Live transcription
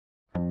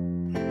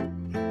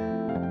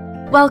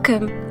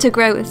Welcome to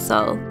Grow with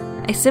Soul,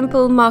 a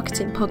simple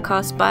marketing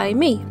podcast by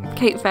me,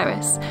 Kate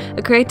Ferris,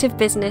 a creative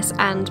business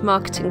and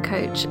marketing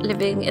coach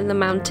living in the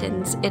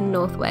mountains in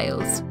North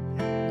Wales.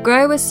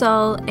 Grow with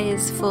Soul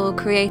is for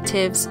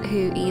creatives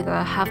who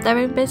either have their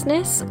own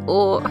business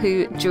or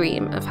who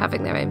dream of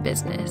having their own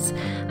business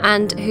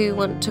and who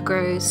want to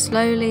grow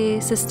slowly,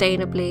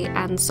 sustainably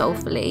and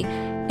soulfully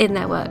in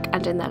their work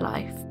and in their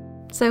life.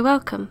 So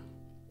welcome.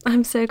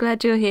 I'm so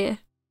glad you're here.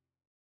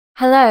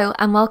 Hello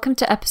and welcome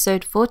to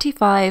episode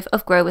 45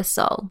 of Grow with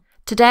Soul.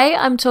 Today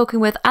I'm talking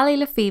with Ali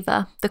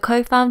Lefevre, the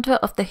co-founder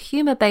of the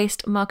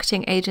humour-based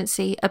marketing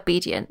agency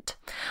Obedient.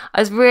 I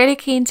was really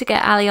keen to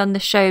get Ali on the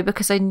show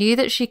because I knew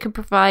that she could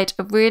provide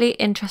a really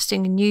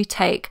interesting new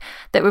take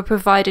that would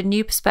provide a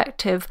new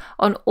perspective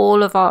on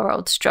all of our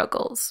old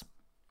struggles.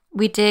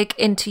 We dig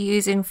into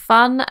using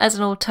fun as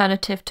an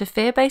alternative to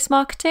fear-based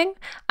marketing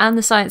and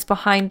the science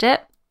behind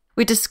it.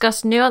 We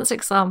discuss nuanced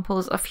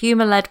examples of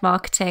humour-led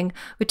marketing,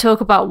 we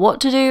talk about what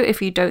to do if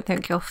you don't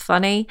think you're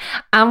funny,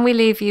 and we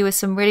leave you with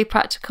some really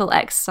practical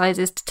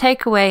exercises to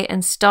take away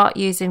and start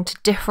using to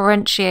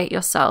differentiate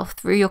yourself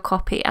through your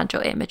copy and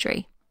your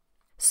imagery.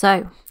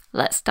 So,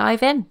 let's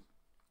dive in.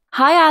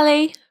 Hi,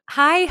 Ali.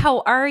 Hi,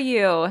 how are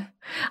you?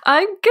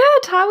 I'm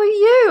good. How are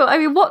you? I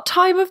mean, what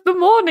time of the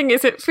morning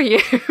is it for you?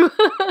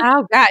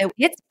 Oh God,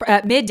 it's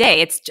midday.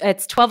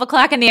 It's 12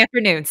 o'clock in the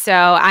afternoon. So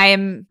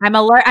I'm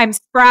alert. I'm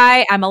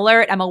spry. I'm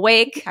alert. I'm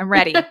awake. I'm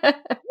ready.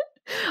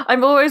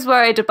 I'm always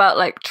worried about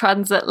like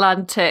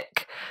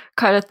transatlantic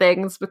kind of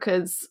things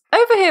because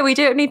over here we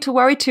don't need to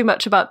worry too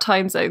much about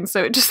time zones.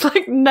 So it just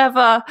like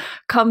never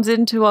comes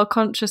into our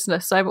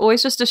consciousness. So I'm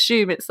always just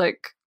assume it's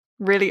like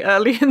really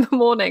early in the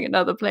morning in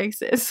other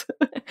places.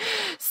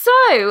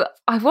 So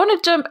I want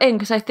to jump in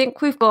because I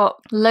think we've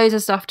got loads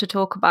of stuff to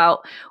talk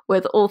about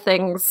with all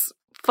things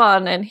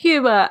fun and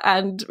humour,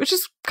 and which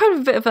is kind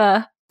of a bit of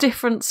a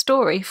different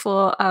story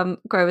for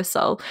Grow with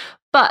Soul.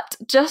 But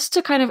just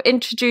to kind of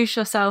introduce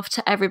yourself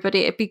to everybody,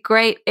 it'd be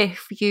great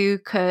if you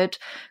could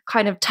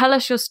kind of tell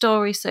us your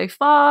story so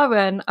far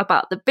and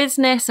about the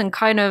business and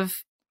kind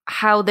of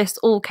how this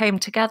all came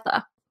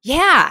together.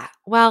 Yeah.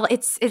 Well,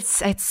 it's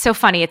so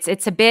funny.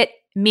 It's a bit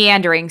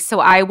meandering. So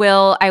I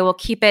will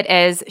keep it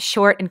as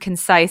short and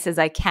concise as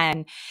I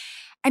can.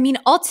 I mean,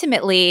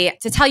 ultimately,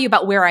 to tell you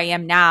about where I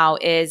am now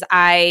is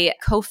I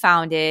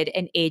co-founded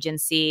an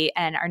agency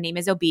and our name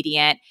is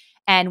Obedient.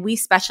 And we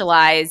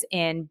specialize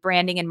in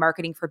branding and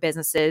marketing for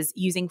businesses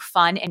using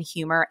fun and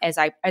humor as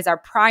our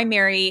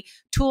primary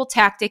tool,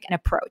 tactic, and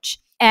approach.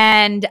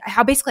 And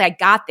how basically I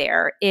got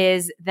there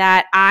is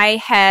that I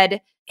had,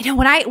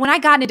 when I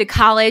got into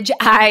college,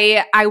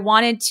 I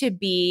wanted to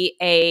be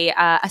a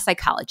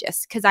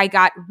psychologist because I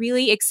got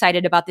really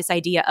excited about this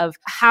idea of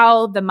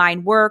how the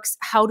mind works,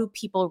 how do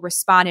people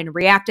respond and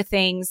react to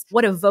things,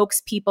 what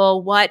evokes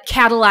people, what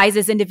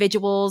catalyzes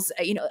individuals.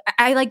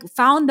 I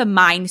found the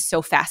mind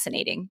so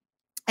fascinating.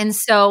 And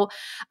so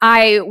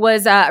I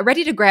was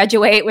ready to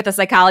graduate with a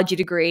psychology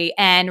degree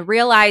and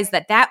realized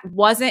that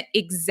wasn't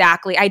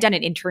exactly, I'd done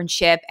an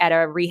internship at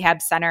a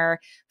rehab center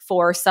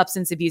for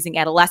substance abusing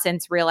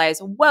adolescents,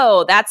 realized,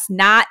 whoa, that's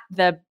not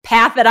the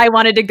path that I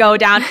wanted to go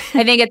down.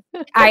 I think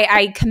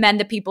I commend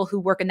the people who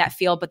work in that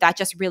field, but that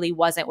just really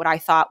wasn't what I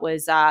thought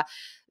was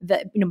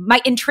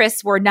my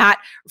interests were not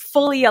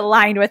fully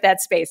aligned with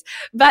that space.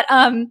 But,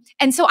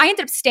 and so I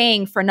ended up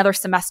staying for another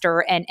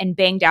semester and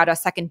banged out a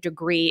second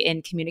degree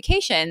in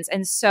communications.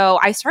 And so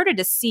I started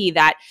to see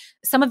that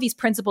some of these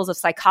principles of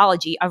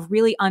psychology, of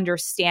really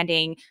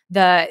understanding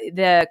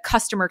the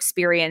customer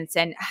experience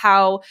and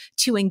how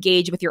to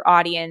engage with your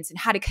audience and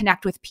how to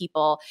connect with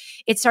people,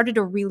 it started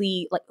to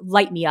really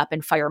light me up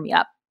and fire me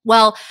up.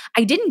 Well,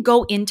 I didn't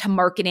go into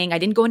marketing. I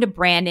didn't go into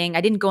branding.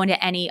 I didn't go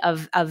into any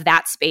of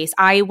that space.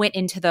 I went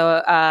into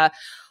the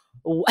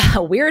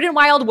weird and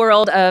wild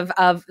world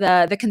of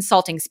the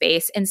consulting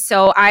space. And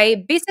so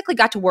I basically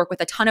got to work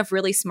with a ton of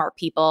really smart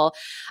people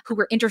who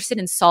were interested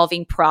in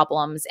solving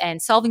problems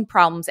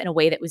in a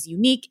way that was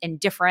unique and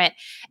different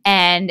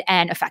and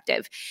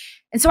effective.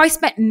 And so I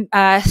spent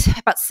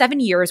about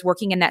 7 years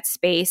working in that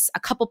space. A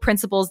couple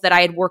principals that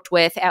I had worked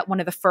with at one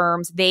of the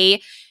firms,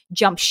 they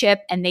jumped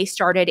ship and they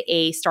started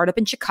a startup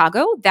in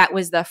Chicago that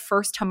was the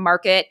first to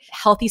market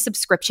healthy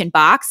subscription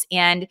box.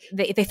 And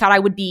they thought I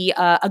would be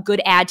a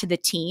good add to the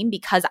team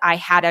because I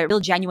had a real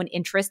genuine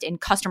interest in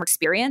customer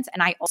experience.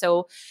 And I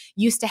also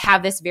used to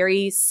have this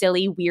very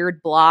silly,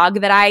 weird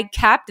blog that I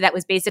kept that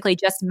was basically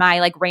just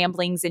my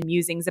ramblings and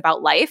musings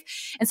about life.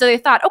 And so they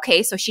thought,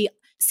 okay, so she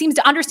seems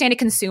to understand a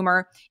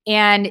consumer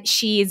and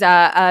she's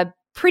a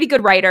pretty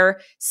good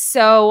writer.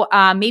 So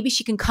maybe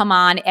she can come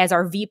on as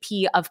our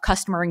VP of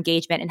customer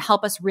engagement and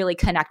help us really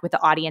connect with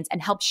the audience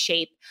and help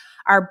shape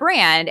our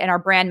brand and our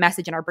brand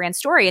message and our brand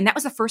story. And that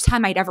was the first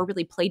time I'd ever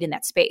really played in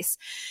that space.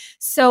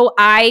 So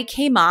I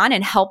came on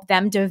and helped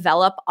them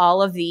develop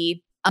all of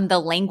the the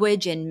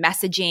language and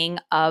messaging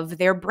of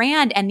their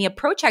brand. And the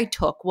approach I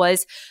took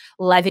was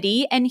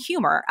levity and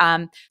humor.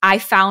 I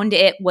found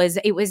it was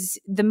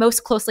the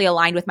most closely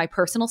aligned with my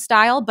personal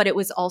style, but it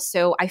was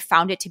also, I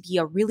found it to be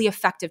a really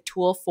effective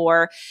tool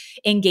for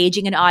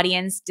engaging an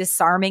audience,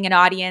 disarming an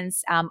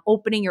audience,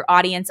 opening your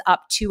audience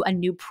up to a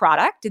new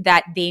product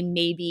that they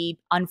may be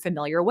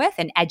unfamiliar with,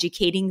 and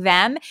educating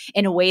them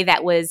in a way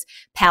that was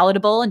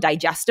palatable and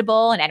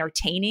digestible and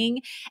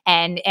entertaining.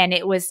 And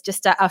it was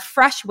just a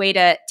fresh way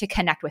to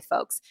connect with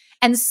folks.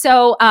 And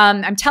so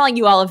I'm telling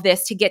you all of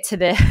this to get to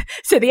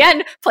the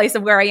end place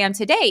of where I am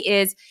today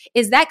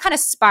is that kind of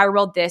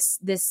spiraled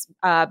this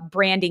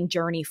branding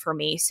journey for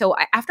me. So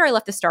after I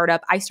left the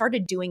startup, I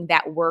started doing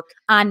that work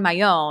on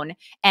my own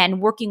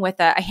and working with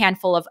a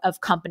handful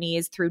of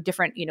companies through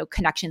different,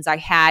 connections I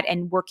had,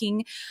 and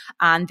working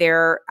on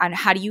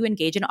how do you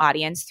engage an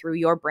audience through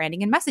your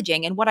branding and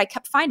messaging. And what I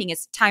kept finding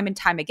is time and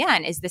time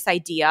again is this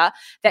idea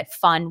that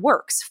fun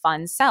works,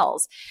 fun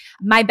sells.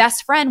 My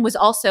best friend was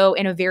also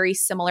in a very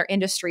similar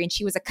industry, and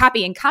she was a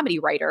copy and comedy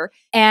writer.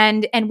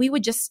 And we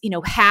would just,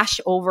 hash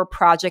over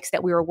projects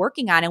that we were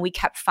working on. And we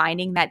kept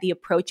finding that the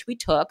approach we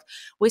took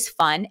was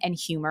fun and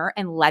humor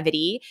and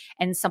levity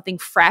and something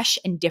fresh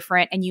and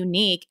different and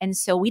unique. And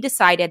so we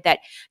decided that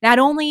not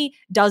only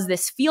does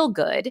this feel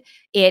good,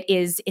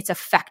 it's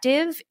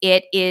effective.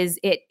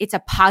 It's a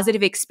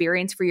positive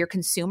experience for your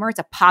consumer. It's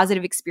a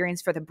positive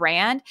experience for the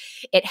brand.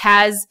 It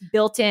has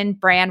built-in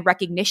brand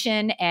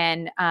recognition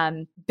and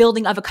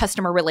building of a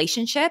customer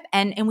relationship.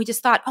 And we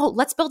just thought,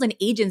 let's build an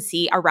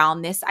agency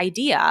around this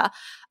idea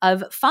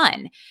of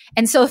fun.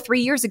 And so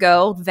 3 years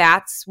ago,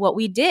 that's what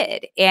we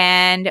did.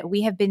 And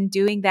we have been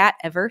doing that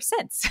ever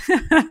since.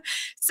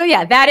 So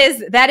yeah, that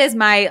is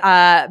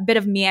my bit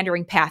of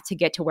meandering path to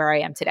get to where I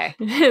am today.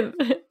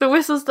 The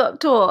whistle stop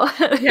tour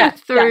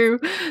through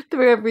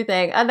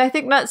everything. And I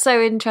think that's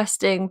so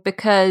interesting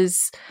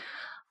because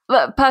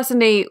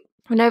personally,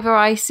 whenever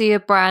I see a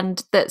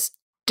brand that's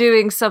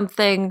doing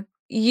something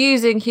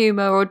using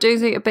humor or doing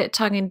something a bit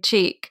tongue in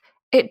cheek,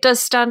 it does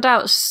stand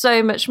out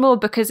so much more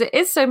because it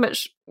is so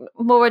much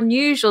more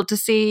unusual to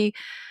see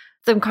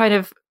them kind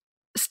of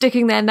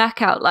sticking their neck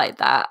out like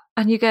that.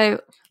 And you go,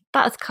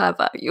 that's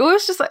clever. You're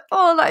always just like,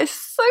 that is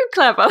so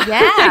clever.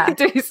 Yeah.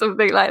 Do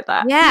something like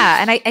that.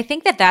 Yeah. And I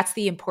think that's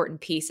the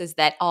important piece, is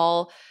that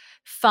all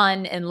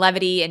fun and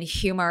levity and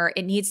humor,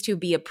 it needs to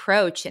be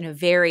approached in a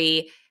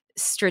very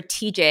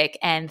strategic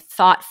and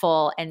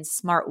thoughtful and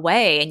smart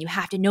way. And you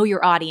have to know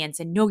your audience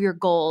and know your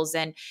goals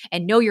and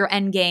know your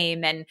end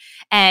game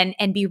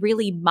and be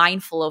really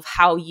mindful of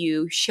how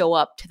you show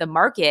up to the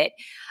market.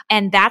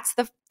 And that's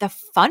the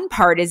fun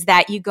part, is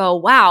that you go,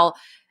 wow,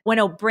 when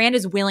a brand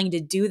is willing to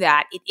do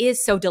that, it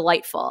is so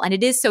delightful. And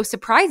it is so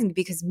surprising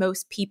because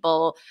most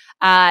people,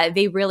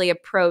 they really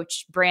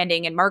approach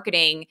branding and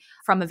marketing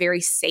from a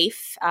very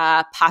safe,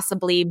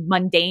 possibly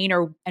mundane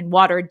and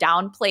watered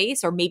down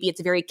place, or maybe it's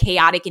very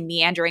chaotic and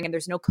meandering and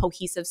there's no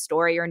cohesive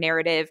story or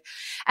narrative.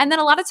 And then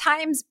a lot of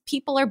times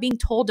people are being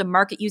told to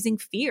market using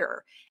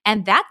fear.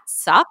 And that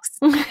sucks.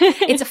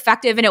 It's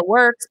effective and it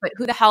works, but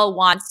who the hell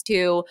wants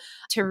to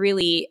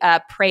really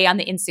prey on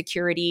the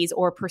insecurities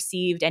or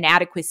perceived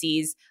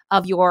inadequacies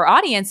of your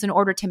audience in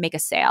order to make a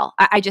sale?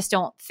 I just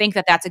don't think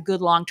that that's a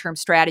good long-term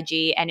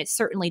strategy, and it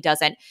certainly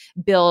doesn't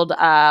build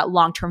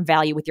long-term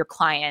value with your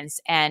clients,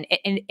 and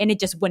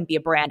it just wouldn't be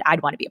a brand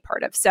I'd want to be a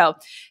part of. So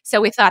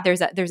we thought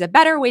there's a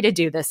better way to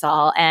do this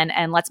all,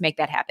 and let's make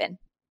that happen.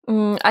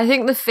 I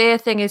think the fear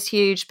thing is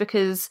huge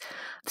because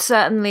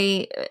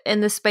certainly in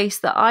the space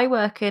that I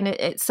work in,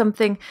 it's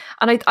something,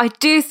 and I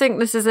do think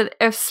this is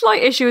a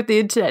slight issue with the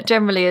internet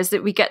generally, is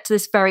that we get to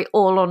this very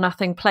all or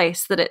nothing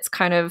place, that it's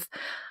kind of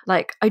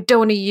like, I don't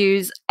want to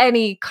use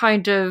any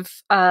kind of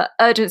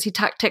urgency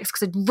tactics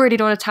because I really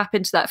don't want to tap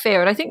into that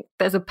fear. And I think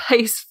there's a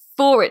place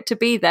for it to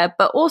be there,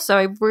 but also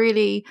I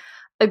really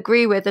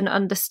agree with and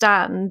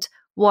understand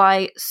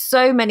why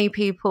so many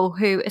people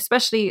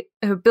especially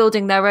who are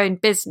building their own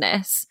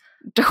business,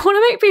 don't want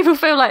to make people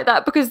feel like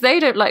that, because they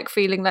don't like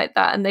feeling like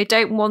that and they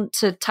don't want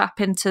to tap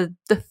into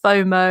the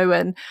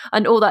FOMO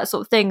and all that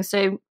sort of thing.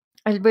 So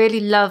I really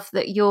love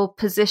that you're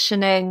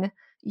positioning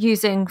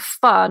using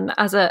fun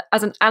as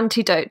an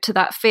antidote to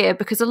that fear,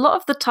 because a lot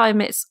of the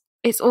time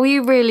it's all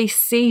you really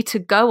see to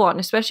go on,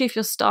 especially if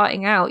you're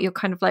starting out. You're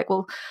kind of like,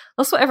 well,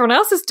 that's what everyone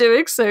else is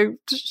doing, so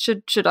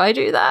should I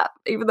do that,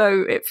 even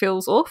though it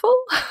feels awful?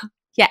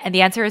 Yeah. And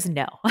the answer is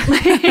no.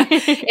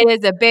 It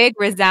is a big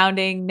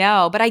resounding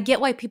no, but I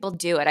get why people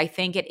do it. I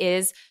think it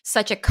is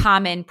such a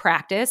common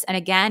practice. And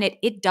again,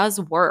 it does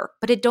work,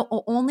 but it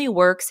only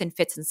works in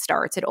fits and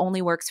starts. It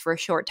only works for a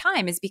short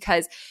time, is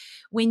because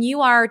when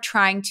you are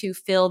trying to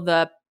fill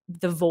the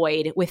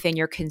void within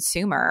your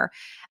consumer,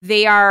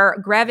 they are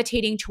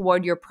gravitating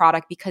toward your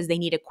product because they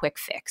need a quick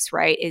fix,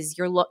 right?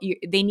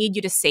 They need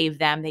you to save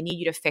them. They need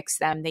you to fix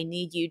them. They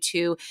need you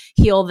to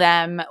heal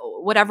them,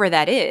 whatever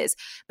that is.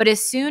 But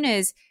as soon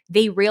as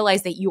they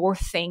realize that your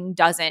thing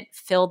doesn't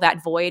fill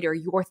that void, or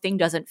your thing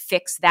doesn't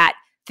fix that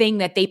thing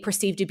that they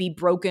perceive to be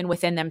broken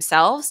within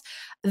themselves,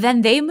 then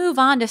they move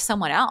on to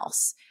someone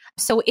else.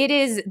 So it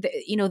is,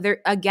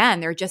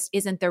 there just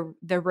isn't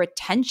the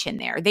retention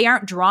there. They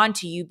aren't drawn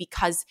to you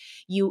because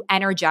you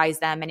energize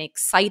them and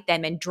excite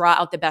them and draw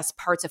out the best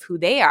parts of who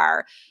they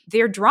are.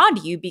 They're drawn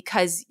to you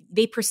because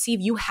they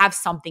perceive you have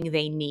something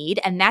they need.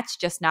 And that's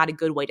just not a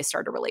good way to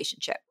start a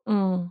relationship.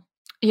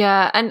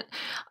 Yeah. And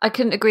I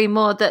couldn't agree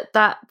more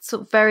that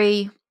sort of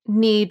very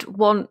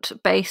need-want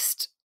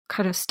based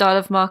kind of style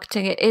of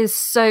marketing, it is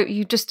so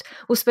you just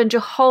will spend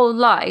your whole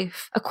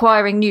life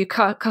acquiring new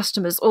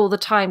customers all the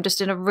time, just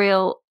in a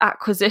real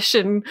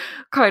acquisition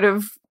kind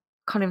of,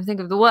 can't even think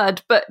of the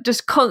word, but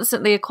just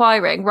constantly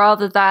acquiring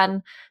rather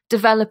than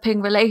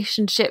developing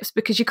relationships,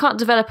 because you can't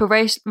develop a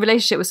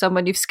relationship with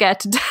someone you've scared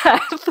to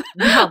death.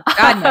 No,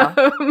 God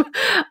no.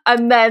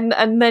 And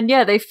then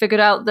yeah, they figured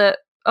out that,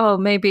 oh,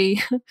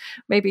 maybe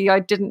I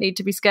didn't need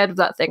to be scared of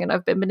that thing and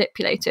I've been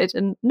manipulated,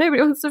 and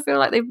nobody wants to feel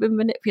like they've been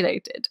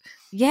manipulated.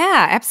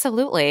 Yeah,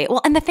 absolutely.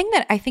 Well, and the thing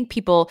that I think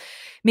people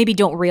maybe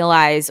don't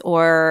realize,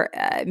 or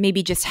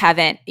maybe just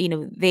haven't,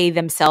 they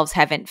themselves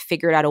haven't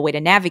figured out a way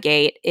to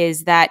navigate,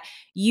 is that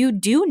you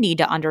do need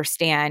to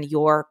understand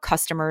your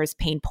customers'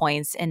 pain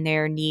points and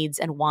their needs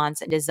and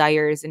wants and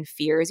desires and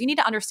fears. You need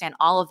to understand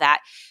all of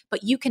that,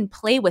 but you can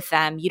play with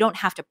them. You don't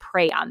have to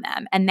prey on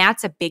them. And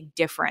that's a big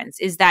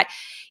difference, is that,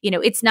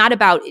 it's not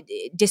about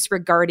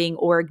disregarding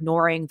or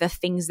ignoring the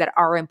things that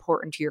are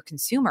important to your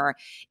consumer.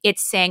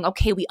 It's saying,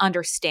 okay, we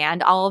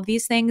understand all of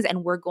these things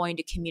and we're going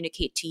to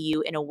communicate to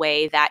you in a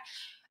way that,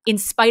 in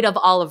spite of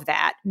all of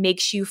that,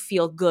 makes you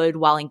feel good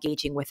while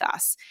engaging with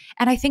us.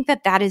 And I think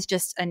that is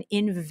just an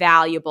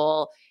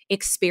invaluable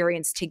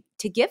experience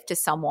to give to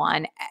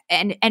someone,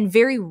 and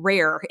very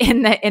rare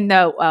in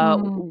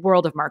the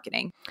world of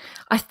marketing.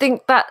 I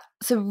think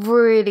that's a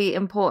really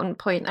important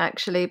point,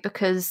 actually,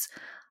 because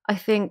I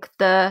think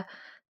the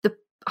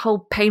whole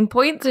pain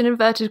points in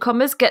inverted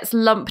commas gets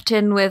lumped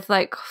in with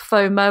like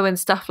FOMO and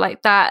stuff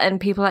like that, and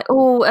people are like,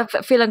 oh, I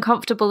feel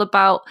uncomfortable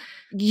about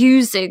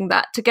using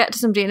that to get to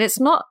somebody. And it's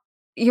not,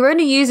 you're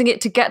only using it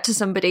to get to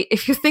somebody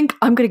if you think,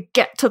 I'm going to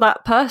get to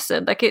that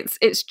person. Like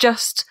it's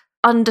just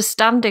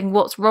understanding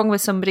what's wrong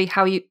with somebody,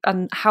 how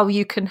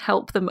you can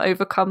help them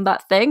overcome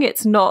that thing.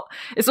 It's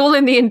all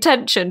in the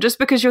intention. Just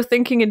because you're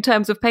thinking in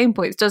terms of pain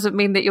points doesn't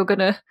mean that you're going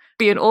to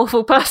be an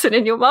awful person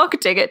in your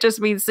marketing. It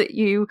just means that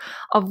you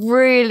are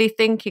really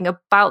thinking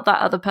about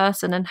that other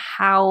person and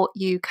how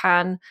you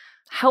can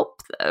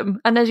help them.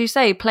 And as you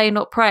say, play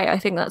not pray. I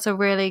think that's a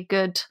really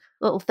good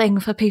little thing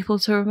for people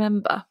to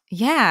remember.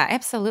 Yeah,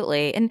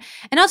 absolutely. And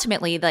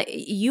ultimately,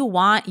 you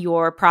want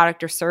your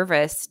product or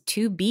service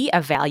to be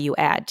a value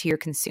add to your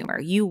consumer.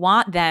 You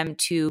want them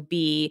to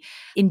be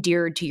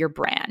endeared to your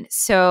brand.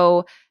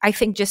 So I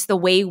think just the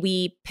way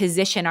we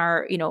position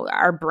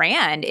our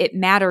brand, it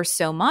matters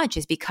so much,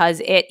 is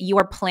because you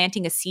are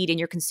planting a seed in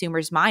your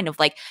consumer's mind of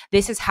like,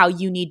 this is how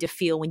you need to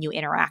feel when you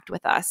interact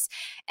with us.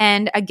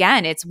 And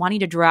again, it's wanting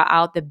to draw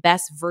out the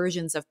best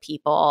versions of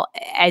people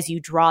as you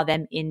draw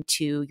them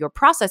into your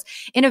process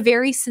in a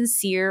very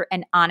sincere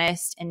and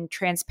honest and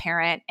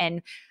transparent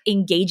and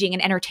engaging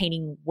and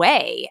entertaining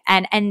way.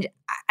 And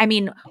I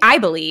mean, I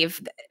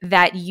believe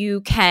that you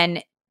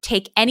can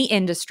take any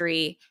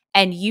industry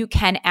and you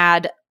can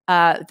add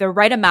the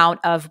right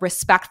amount of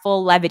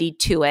respectful levity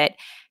to it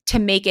to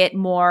make it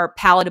more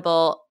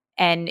palatable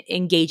and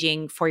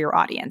engaging for your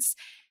audience.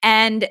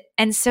 And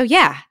so,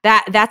 yeah,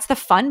 that's the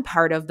fun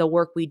part of the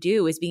work we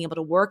do, is being able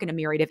to work in a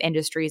myriad of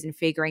industries and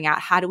figuring out,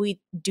 how do we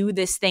do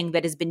this thing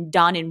that has been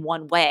done in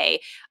one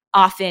way,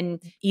 often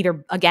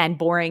either, again,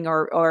 boring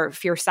or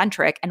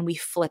fear-centric, and we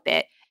flip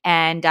it.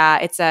 And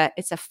it's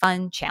a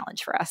fun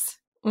challenge for us.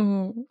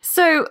 Mm.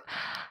 So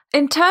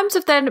in terms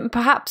of then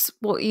perhaps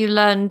what you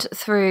learned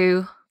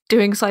through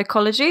doing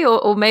psychology,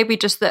 or maybe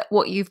just that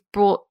what you've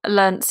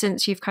learned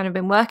since you've kind of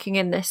been working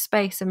in this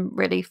space and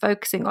really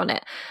focusing on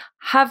it,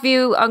 have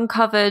you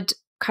uncovered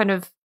kind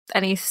of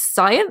any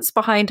science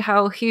behind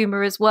how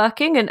humor is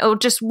working, or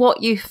just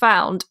what you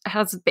found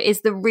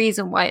is the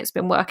reason why it's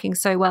been working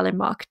so well in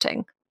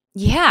marketing?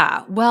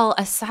 Yeah. Well,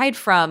 aside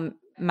from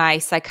my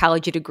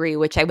psychology degree,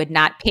 which I would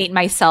not paint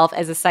myself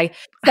as a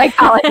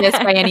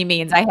psychologist by any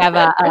means. I have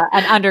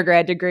an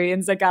undergrad degree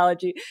in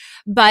psychology.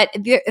 But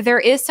there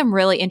is some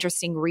really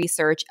interesting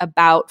research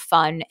about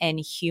fun and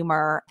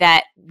humor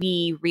that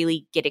we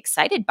really get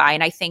excited by.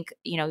 And I think,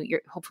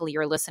 hopefully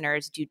your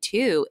listeners do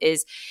too,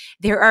 is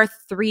there are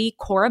 3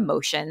 core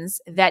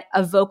emotions that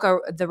evoke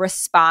the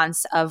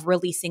response of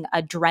releasing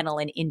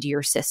adrenaline into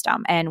your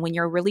system. And when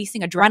you're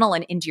releasing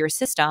adrenaline into your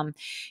system,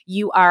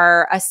 you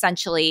are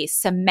essentially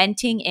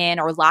cementing in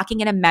or locking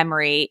in a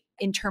memory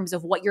in terms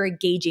of what you're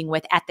engaging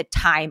with at the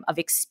time of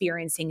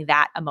experiencing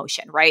that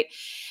emotion, right?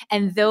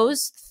 And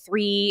those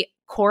 3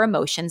 core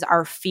emotions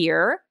are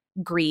fear,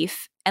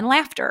 grief, and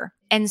laughter.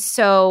 And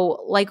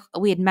so, like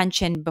we had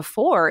mentioned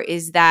before,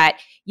 is that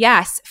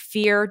yes,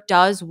 fear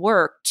does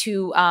work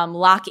to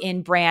lock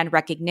in brand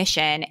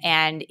recognition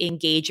and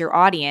engage your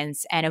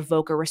audience and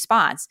evoke a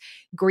response.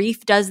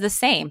 Grief does the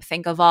same.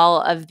 Think of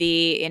all of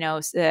the,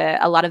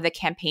 a lot of the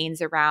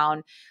campaigns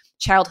around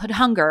childhood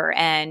hunger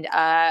and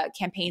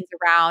campaigns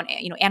around,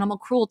 animal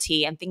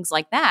cruelty and things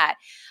like that.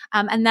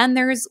 And then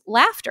there's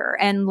laughter,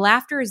 and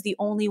laughter is the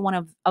only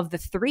one of the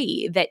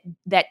three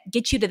that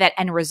gets you to that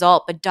end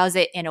result, but does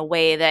it in a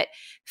way that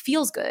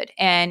feels good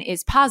and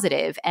is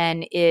positive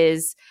and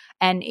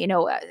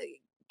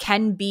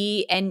can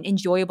be an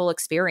enjoyable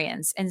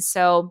experience. And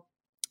so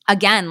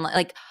again,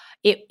 like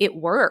it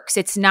works.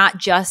 It's not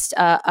just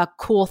a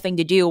cool thing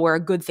to do or a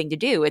good thing to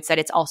do. It's that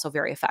it's also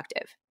very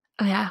effective.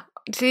 Oh, yeah.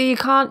 So you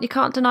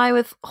can't deny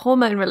with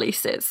hormone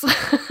releases.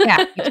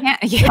 Yeah, you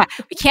can't. Yeah,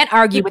 we can't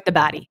argue with the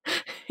body.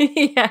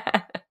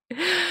 Yeah.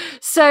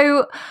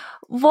 So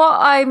what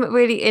I'm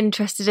really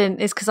interested in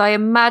is, because I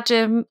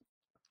imagine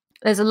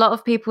there's a lot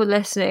of people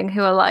listening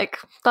who are like,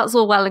 that's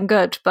all well and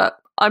good, but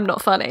I'm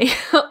not funny.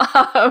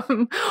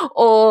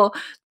 Or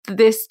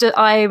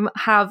I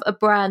have a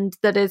brand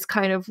that is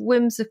kind of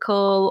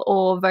whimsical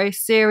or very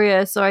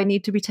serious, or I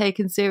need to be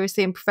taken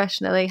seriously and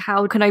professionally.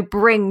 How can I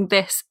bring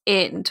this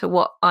into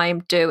what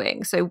I'm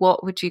doing? So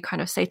what would you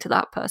kind of say to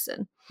that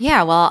person?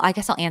 Yeah, well, I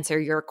guess I'll answer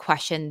your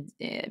question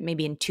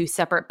maybe in two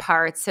separate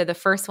parts. So the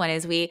first one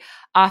is we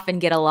often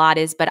get a lot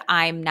is, but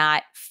I'm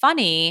not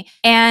funny.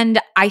 And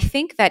I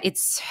think that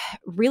it's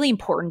really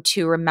important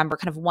to remember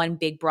kind of one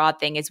big broad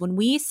thing is when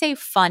we say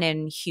fun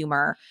and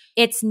humor,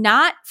 it's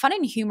not fun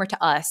and humor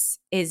to us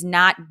is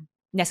not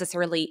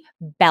necessarily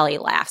belly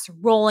laughs,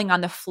 rolling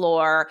on the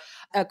floor,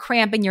 a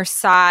cramp in your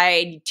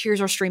side, tears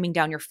are streaming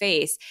down your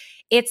face.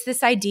 It's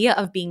this idea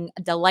of being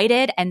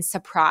delighted and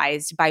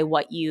surprised by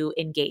what you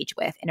engage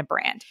with in a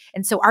brand.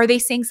 And so are they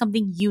saying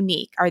something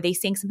unique? Are they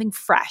saying something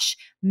fresh,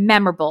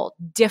 memorable,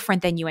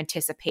 different than you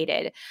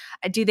anticipated?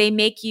 Do they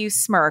make you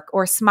smirk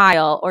or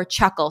smile or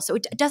chuckle? So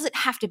it doesn't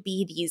have to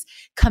be these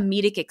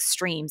comedic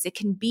extremes. It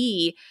can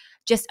be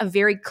just a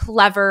very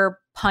clever,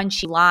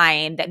 punchy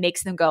line that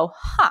makes them go,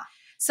 huh.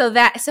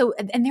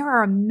 And there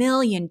are a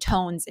million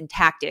tones and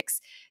tactics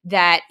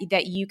that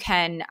you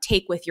can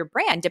take with your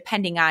brand,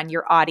 depending on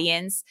your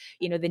audience,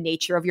 the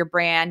nature of your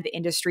brand, the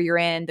industry you're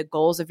in, the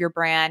goals of your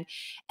brand.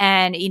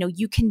 And,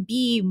 you can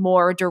be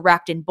more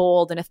direct and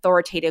bold and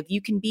authoritative.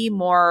 You can be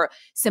more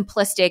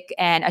simplistic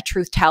and a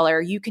truth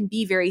teller. You can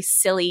be very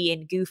silly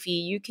and goofy.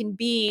 You can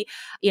be,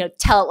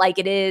 tell it like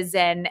it is.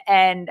 And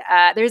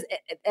there's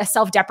a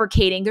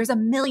self-deprecating. There's a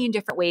million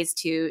different ways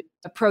to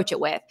approach it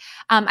with.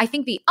 I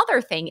think the other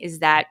thing is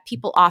that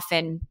people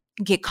often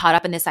get caught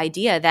up in this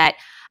idea that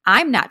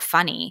I'm not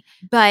funny,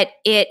 but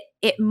it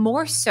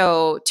more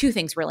so two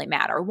things really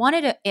matter. One,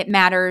 it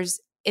matters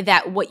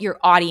that what your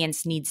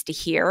audience needs to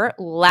hear,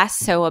 less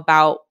so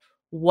about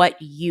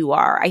what you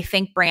are. I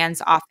think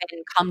brands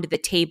often come to the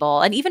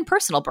table, and even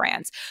personal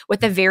brands,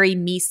 with a very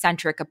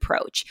me-centric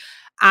approach.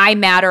 I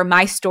matter.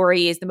 My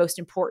story is the most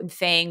important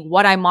thing.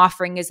 What I'm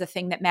offering is the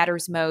thing that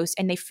matters most.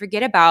 And they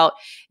forget about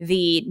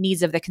the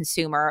needs of the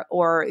consumer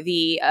or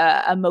the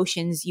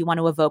emotions you want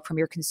to evoke from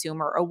your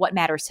consumer or what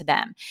matters to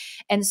them.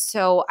 And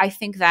so I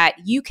think that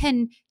you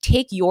can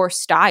take your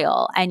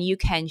style and you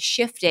can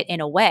shift it in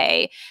a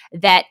way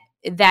that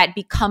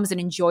becomes an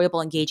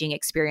enjoyable, engaging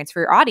experience for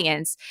your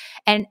audience.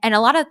 And a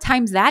lot of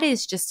times that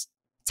is just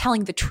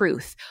telling the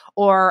truth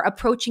or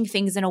approaching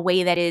things in a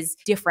way that is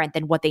different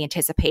than what they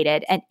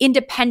anticipated and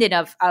independent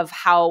of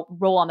how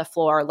roll on the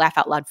floor, laugh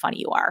out loud funny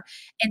you are.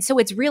 And so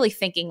it's really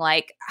thinking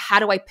like, how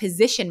do I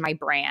position my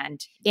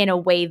brand in a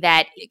way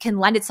that can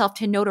lend itself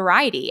to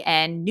notoriety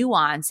and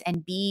nuance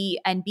and be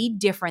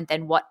different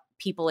than what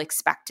people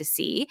expect to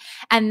see.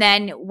 And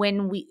then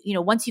when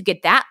once you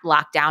get that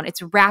locked down,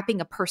 it's wrapping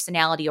a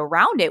personality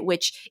around it,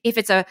 which if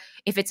it's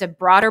a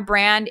broader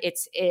brand,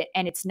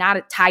 it's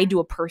not tied to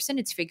a person,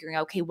 it's figuring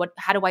out, okay,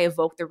 how do I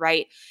evoke the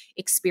right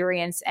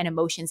experience and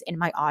emotions in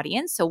my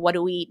audience? So what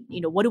do we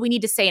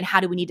need to say and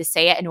how do we need to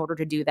say it in order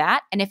to do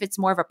that? And if it's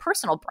more of a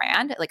personal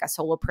brand, like a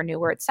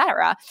solopreneur, et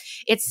cetera,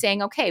 it's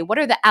saying, okay, what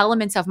are the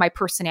elements of my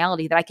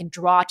personality that I can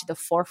draw to the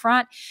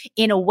forefront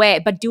in a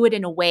way, but do it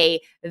in a way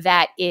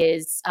that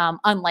is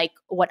unlike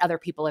what other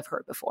people have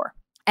heard before.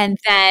 And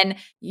then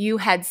you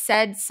had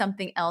said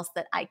something else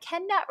that I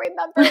cannot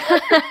remember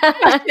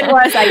what it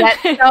was.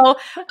 I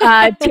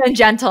got so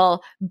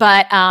tangential.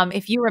 But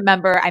if you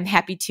remember, I'm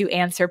happy to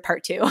answer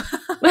part two.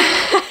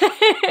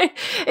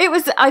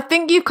 I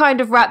think you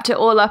kind of wrapped it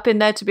all up in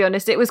there, to be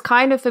honest. It was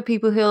kind of for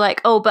people who are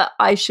like, oh, but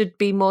I should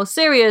be more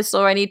serious,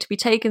 or I need to be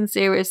taken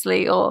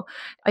seriously, or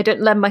I don't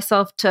lend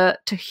myself to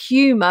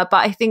humor.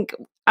 But I think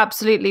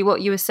absolutely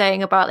what you were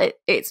saying about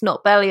it's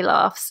not belly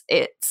laughs,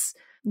 it's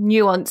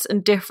nuance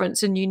and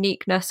difference and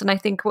uniqueness. And I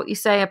think what you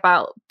say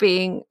about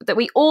being that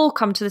we all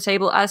come to the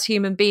table as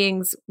human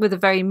beings with a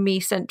very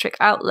me-centric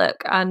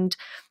outlook. And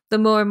the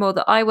more and more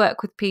that I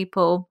work with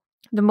people,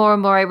 the more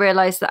and more I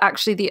realize that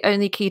actually the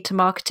only key to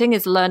marketing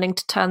is learning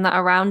to turn that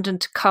around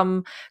and to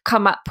come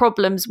at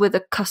problems with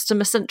a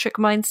customer-centric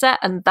mindset.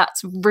 And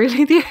that's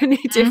really the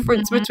only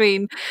difference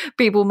between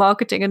people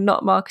marketing and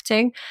not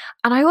marketing.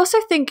 And I also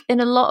think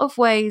in a lot of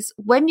ways,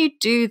 when you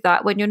do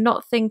that, when you're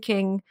not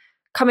thinking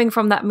coming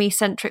from that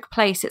me-centric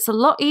place, it's a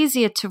lot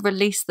easier to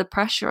release the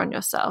pressure on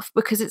yourself,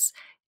 because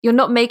you're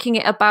not making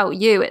it about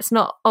you. It's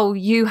not, oh,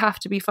 you have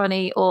to be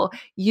funny or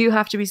you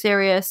have to be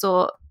serious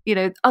or, you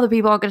know, other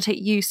people aren't going to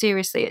take you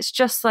seriously. It's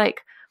just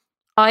like,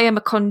 I am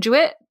a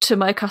conduit to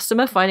my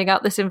customer finding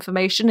out this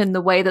information in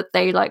the way that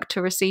they like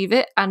to receive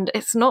it. And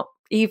it's not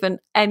even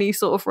any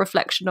sort of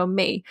reflection on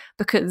me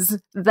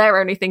because they're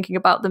only thinking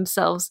about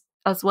themselves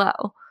as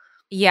well.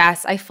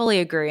 Yes, I fully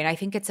agree. And I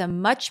think it's a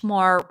much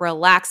more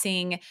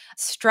relaxing,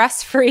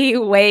 stress-free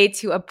way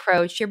to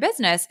approach your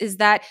business is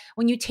that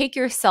when you take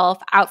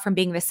yourself out from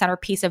being the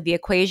centerpiece of the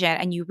equation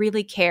and you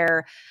really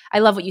care, I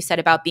love what you said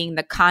about being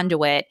the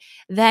conduit,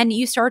 then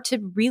you start to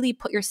really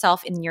put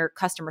yourself in your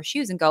customer's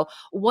shoes and go,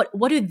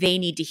 what do they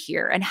need to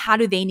hear? And how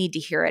do they need to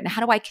hear it? And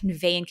how do I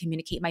convey and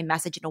communicate my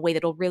message in a way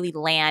that'll really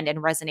land and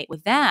resonate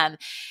with them?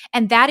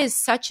 And that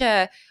is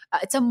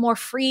it's a more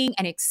freeing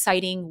and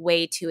exciting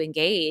way to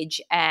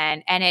engage.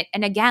 And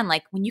again,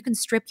 like when you can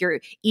strip your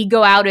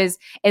ego out as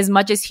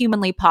much as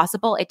humanly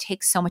possible, it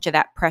takes so much of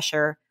that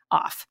pressure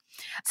off.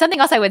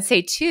 Something else I would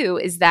say too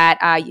is that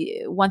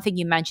one thing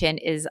you mentioned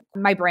is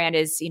my brand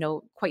is, you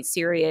know, quite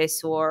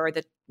serious, or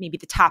maybe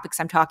the topics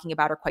I'm talking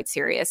about are quite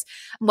serious.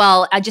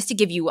 Well, just to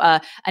give you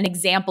an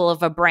example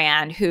of a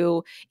brand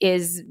who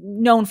is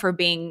known for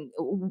being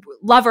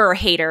lover or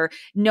hater,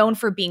 known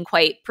for being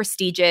quite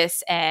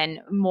prestigious and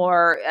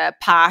more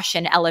posh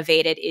and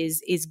elevated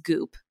is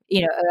Goop.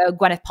 You know,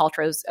 Gwyneth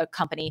Paltrow's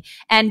company.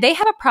 And they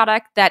have a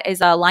product that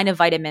is a line of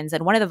vitamins.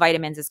 And one of the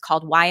vitamins is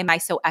called Why Am I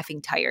So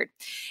Effing Tired?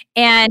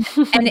 And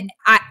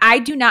I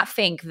do not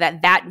think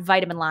that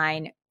vitamin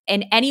line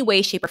in any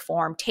way, shape, or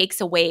form takes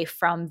away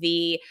from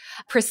the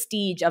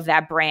prestige of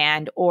that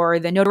brand or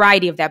the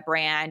notoriety of that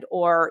brand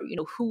or, you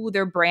know, who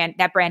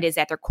that brand is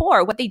at their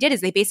core. What they did is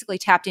they basically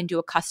tapped into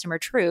a customer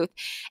truth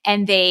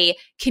and they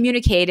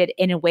communicated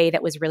in a way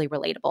that was really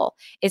relatable.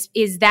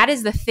 Is that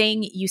the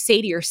thing you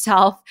say to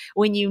yourself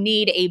when you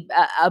need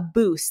a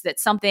boost, that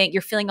something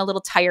you're feeling a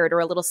little tired or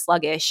a little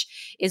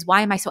sluggish, is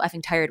why am I so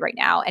effing tired right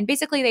now? And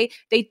basically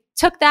they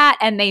took that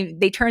and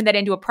they turned that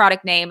into a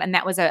product name, and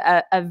that was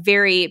a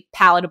very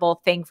palatable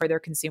thing for their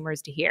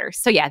consumers to hear.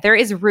 So yeah, there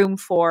is room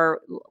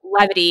for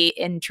levity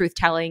in truth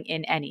telling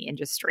in any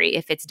industry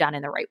if it's done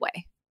in the right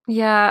way.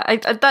 Yeah,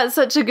 that's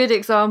such a good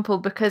example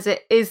because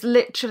it is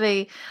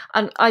literally,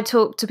 and I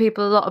talk to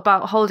people a lot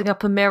about holding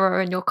up a mirror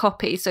in your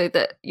copy so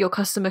that your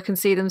customer can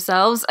see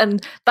themselves.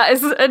 And that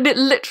is a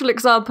literal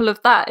example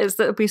of that, is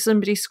that it'll be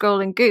somebody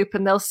scrolling Goop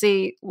and they'll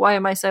see, why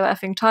am I so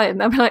effing tired?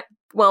 And they'll be like,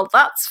 well,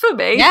 that's for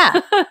me.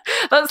 Yeah.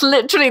 That's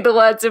literally the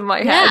words in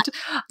my head.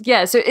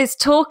 Yeah. So it's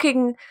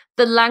talking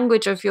the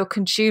language of your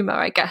consumer,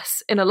 I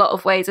guess, in a lot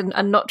of ways, and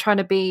not trying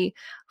to be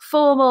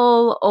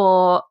formal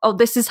or, oh,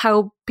 this is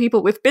how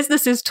people with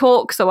businesses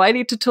talk, so I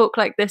need to talk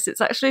like this.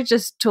 It's actually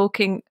just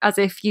talking as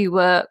if you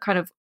were kind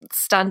of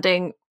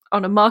standing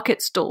on a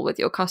market stall with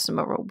your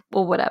customer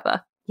or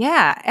whatever.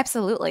 Yeah,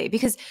 absolutely.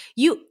 Because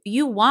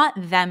you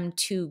want them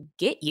to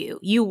get you.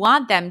 You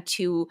want them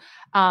to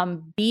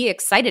be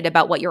excited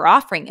about what you're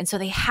offering. And so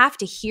they have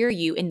to hear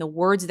you in the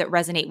words that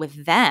resonate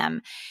with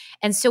them.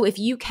 And so if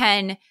you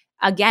can,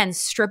 again,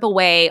 strip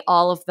away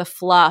all of the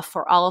fluff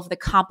or all of the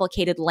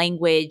complicated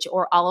language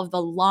or all of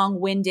the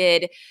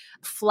long-winded,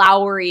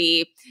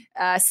 flowery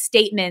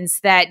statements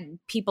that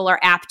people are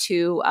apt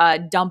to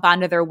dump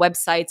onto their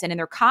websites and in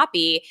their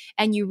copy,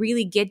 and you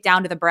really get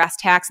down to the brass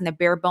tacks and the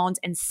bare bones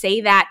and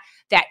say that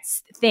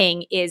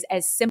thing is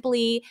as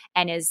simply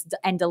and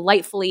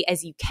delightfully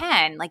as you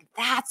can, like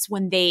that's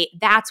when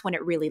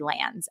it really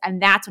lands,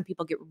 and that's when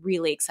people get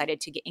really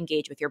excited to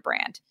engage with your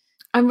brand.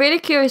 I'm really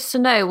curious to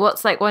know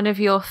what's like one of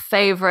your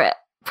favorite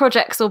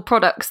projects or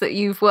products that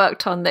you've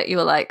worked on that you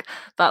were like,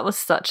 that was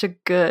such a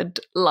good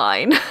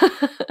line.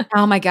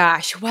 Oh my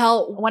gosh.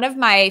 Well, one of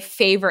my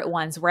favorite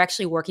ones we're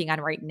actually working on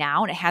right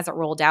now, and it hasn't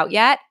rolled out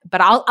yet,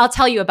 but I'll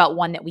tell you about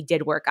one that we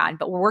did work on,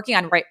 but we're working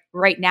on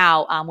right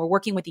now. We're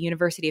working with the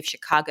University of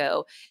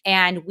Chicago,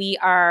 and we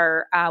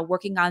are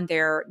working on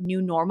their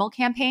New Normal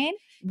campaign,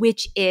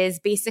 which is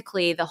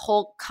basically the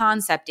whole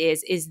concept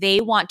is they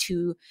want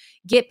to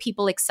get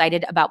people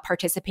excited about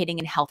participating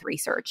in health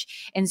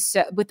research. And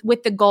so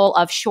with the goal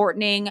of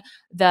shortening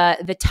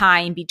the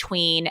time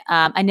between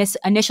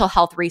initial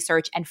health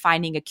research and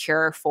finding a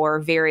cure for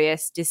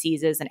various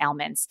diseases and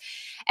ailments.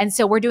 And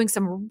so we're doing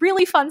some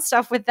really fun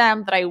stuff with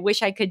them that I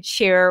wish I could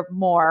share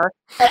more.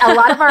 But a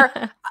lot of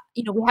our,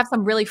 we have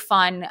some really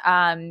fun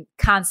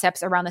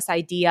concepts around this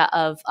idea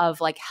of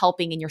like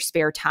helping in your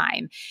spare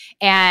time.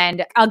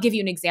 And I'll give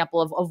you an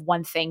example of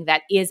one thing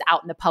that is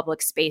out in the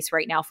public space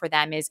right now for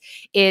them is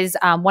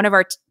one of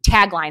our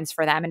taglines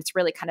for them. And it's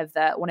really kind of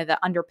one of the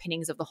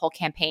underpinnings of the whole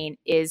campaign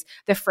is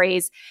the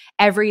phrase,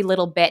 every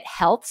little bit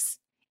helps.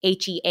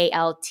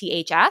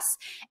 HEALTHS.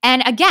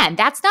 And again,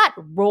 that's not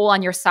roll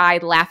on your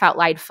side, laugh out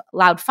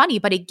loud funny,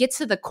 but it gets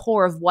to the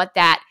core of what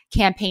that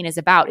campaign is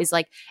about, is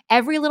like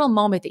every little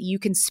moment that you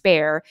can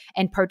spare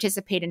and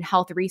participate in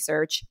health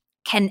research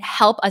can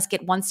help us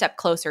get one step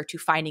closer to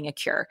finding a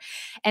cure.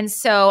 And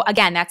so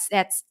again,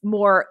 that's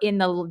more in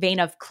the vein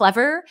of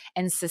clever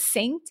and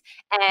succinct.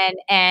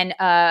 And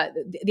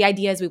the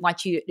idea is we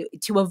want you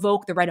to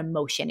evoke the right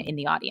emotion in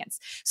the audience.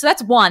 So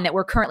that's one that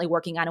we're currently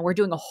working on, and we're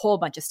doing a whole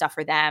bunch of stuff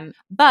for them.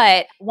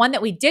 But one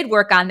that we did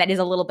work on that is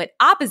a little bit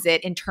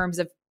opposite in terms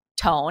of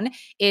tone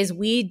is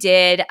we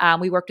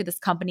worked with this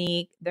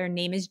company. Their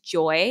name is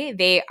Joy.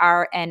 They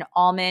are an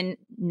almond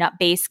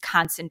nut-based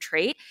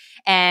concentrate.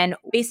 And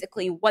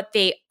basically what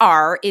they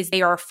are is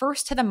they are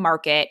first to the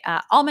market,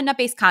 almond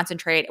nut-based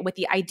concentrate, with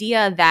the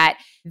idea that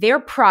their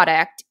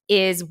product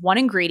is one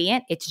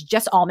ingredient. It's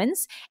just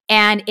almonds.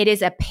 And it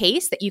is a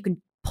paste that you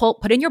can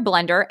put in your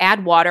blender,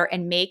 add water,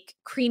 and make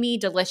creamy,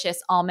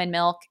 delicious almond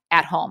milk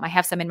at home. I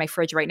have some in my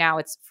fridge right now.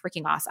 It's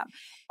freaking awesome.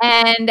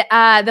 And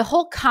the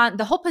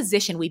whole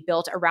position we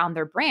built around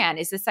their brand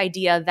is this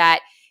idea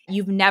that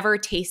you've never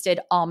tasted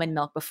almond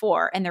milk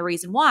before. And the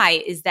reason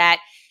why is that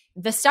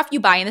the stuff you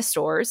buy in the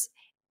stores,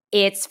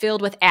 it's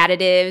filled with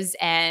additives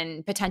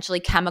and potentially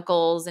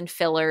chemicals and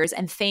fillers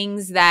and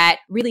things that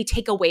really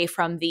take away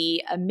from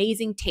the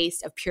amazing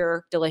taste of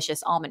pure,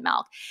 delicious almond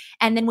milk.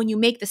 And then when you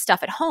make the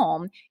stuff at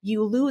home,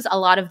 you lose a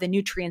lot of the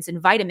nutrients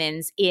and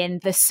vitamins in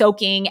the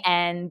soaking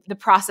and the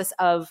process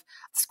of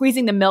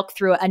squeezing the milk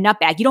through a nut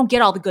bag. You don't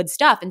get all the good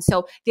stuff. And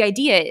so the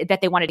idea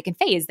that they wanted to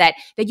convey is that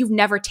you've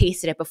never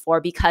tasted it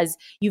before because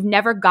you've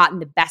never gotten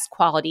the best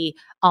quality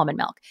almond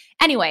milk.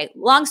 Anyway,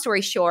 long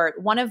story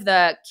short, one of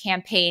the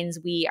campaigns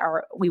we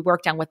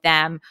worked on with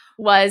them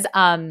was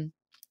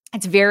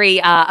it's very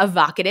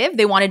evocative.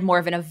 They wanted more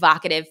of an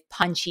evocative,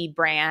 punchy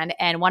brand.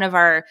 And one of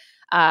our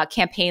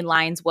campaign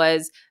lines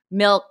was,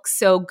 "Milk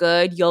so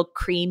good, you'll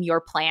cream your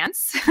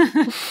plants."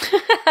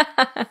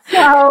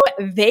 So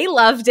they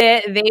loved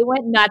it. They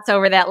went nuts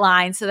over that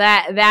line. So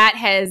that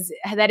has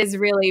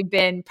really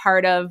been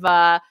part of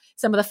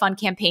some of the fun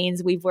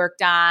campaigns we've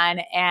worked on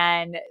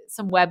and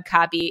some web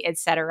copy, et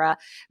cetera.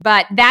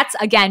 But that's,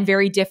 again,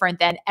 very different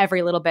than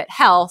Every Little Bit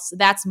Health. So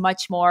that's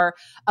much more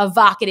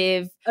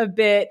evocative, a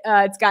bit.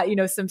 It's got,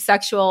 some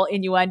sexual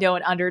innuendo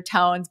and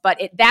undertones, but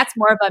that's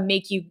more of a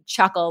make you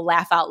chuckle,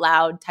 laugh out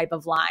loud type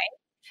of line.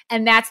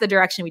 And that's the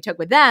direction we took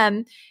with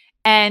them.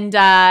 And so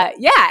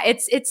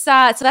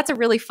that's a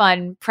really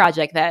fun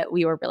project that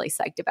we were really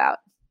psyched about.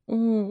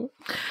 Mm.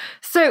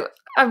 So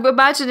I'm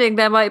imagining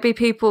there might be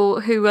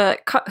people who were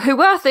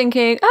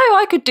thinking, "Oh,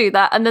 I could do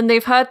that," and then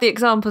they've heard the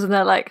examples and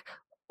they're like,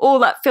 "Oh,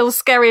 that feels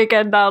scary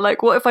again now.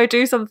 Like, what if I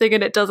do something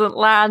and it doesn't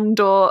land?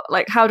 Or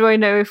like, how do I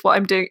know if what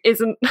I'm doing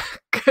isn't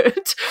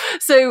good?"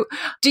 So,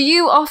 do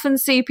you often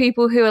see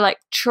people who are like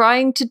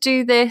trying to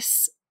do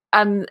this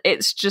and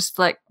it's just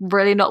like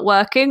really not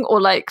working, or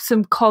like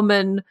some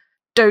common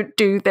 "don't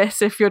do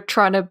this" if you're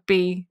trying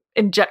to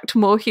inject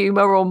more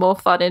humor or more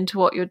fun into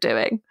what you're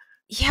doing?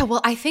 Yeah,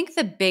 well, I think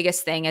the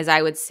biggest thing, as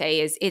I would say,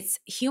 is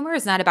humor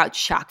is not about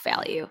shock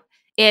value.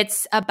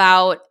 It's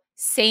about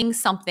saying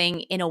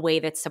something in a way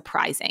that's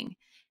surprising.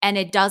 And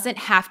it doesn't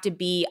have to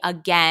be,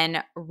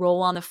 again,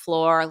 roll on the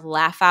floor,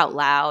 laugh out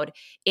loud.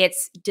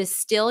 It's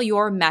distill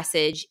your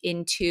message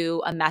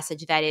into a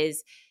message that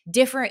is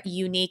different,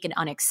 unique, and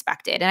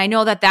unexpected. And I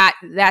know that's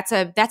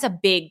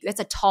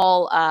a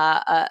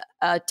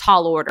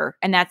tall order,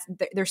 and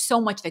there's so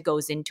much that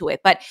goes into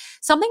it. But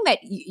something that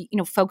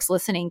folks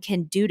listening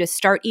can do to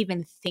start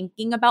even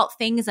thinking about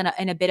things in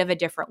a bit of a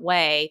different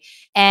way.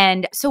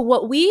 And so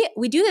what we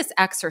do this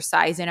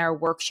exercise in our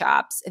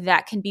workshops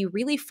that can be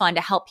really fun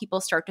to help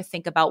people start to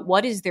think about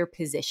what is their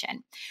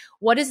position.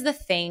 What is the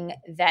thing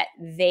that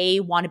they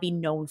want to be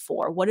known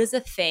for? What is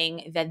the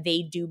thing that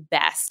they do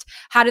best?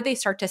 How do they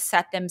start to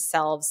set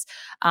themselves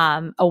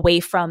away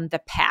from the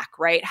pack,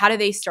 right? How do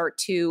they start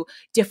to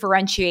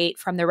differentiate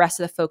from the rest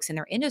of the folks in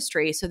their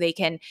industry so they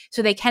can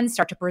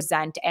start to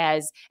present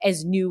as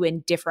new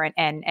and different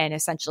and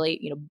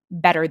essentially,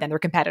 better than their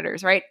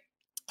competitors, right?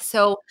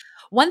 So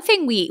one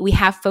thing we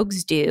have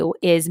folks do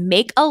is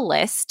make a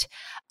list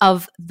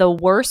of the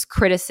worst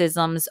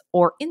criticisms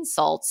or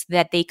insults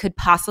that they could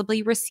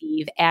possibly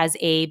receive as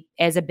a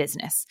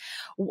business.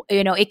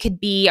 It could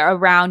be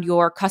around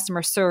your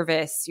customer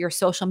service, your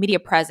social media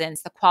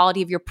presence, the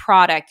quality of your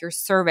product, your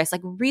service.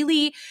 Like,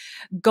 really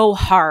go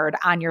hard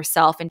on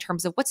yourself in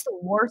terms of what's the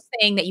worst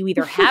thing that you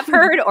either have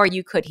heard or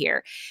you could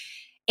hear.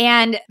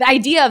 And the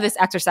idea of this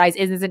exercise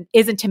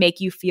isn't to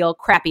make you feel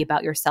crappy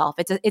about yourself.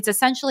 It's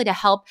essentially to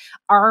help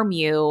arm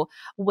you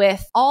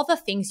with all the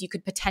things you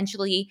could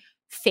potentially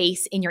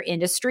face in your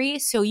industry,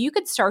 so you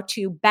could start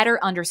to better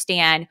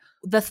understand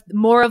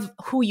more of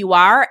who you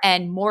are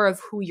and more of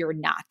who you're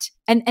not.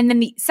 And then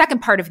the second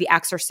part of the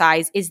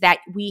exercise is that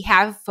we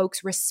have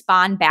folks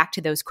respond back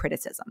to those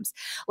criticisms,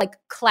 like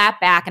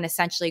clap back and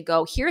essentially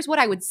go, "Here's what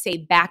I would say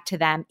back to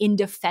them in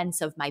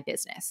defense of my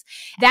business."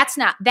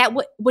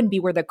 Wouldn't be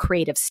where the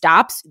creative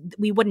stops.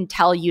 We wouldn't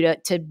tell you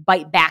to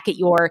bite back at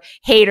your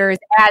haters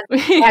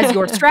as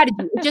your strategy.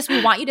 It's just,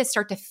 we want you to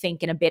start to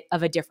think in a bit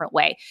of a different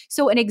way.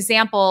 So one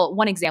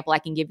example I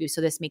can give you,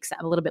 so this makes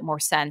a little bit more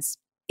sense,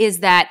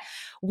 is that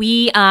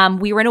We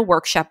were in a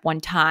workshop one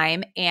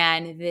time,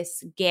 and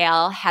this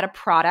gal had a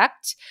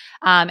product,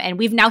 and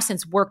we've now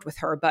since worked with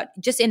her, but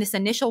just in this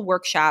initial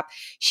workshop,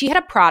 she had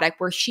a product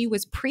where she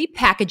was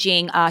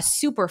pre-packaging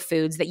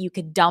superfoods that you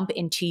could dump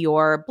into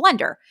your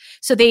blender.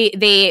 So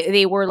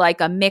they were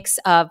like a mix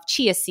of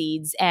chia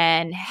seeds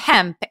and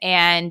hemp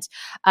and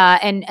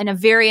a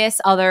various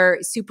other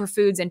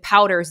superfoods and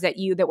powders that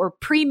were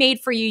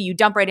pre-made for you. You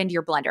dump right into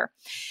your blender.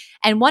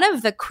 And one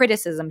of the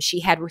criticisms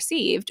she had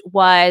received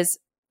was,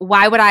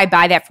 why would I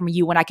buy that from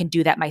you when I can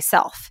do that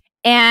myself?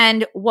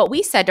 And what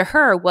we said to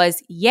her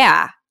was,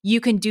 yeah, you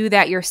can do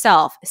that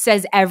yourself,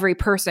 says every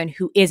person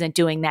who isn't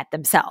doing that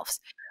themselves.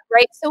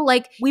 Right. So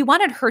like we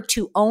wanted her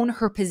to own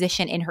her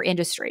position in her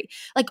industry,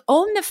 like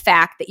own the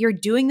fact that you're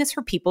doing this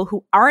for people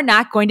who are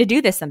not going to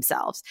do this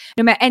themselves.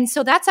 And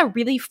so that's a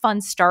really fun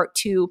start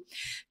to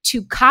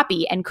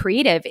copy and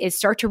creative, is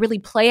start to really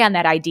play on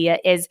that idea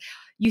is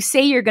you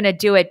say you're going to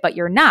do it, but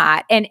you're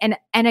not. And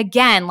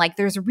again, like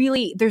there's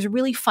really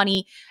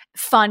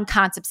fun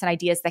concepts and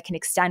ideas that can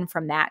extend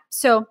from that.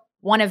 So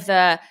one of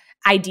the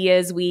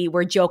ideas we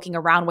were joking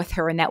around with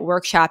her in that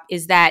workshop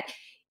is that,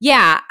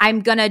 yeah,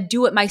 I'm going to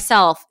do it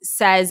myself,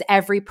 says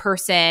every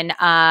person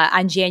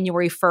on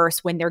January 1st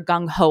when they're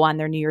gung-ho on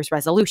their New Year's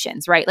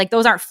resolutions, right? Like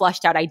those aren't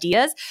fleshed out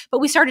ideas, but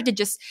we started to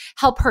just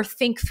help her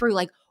think through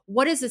like,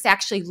 what does this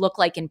actually look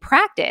like in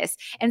practice?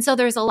 And so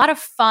there's a lot of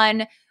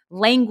fun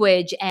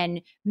language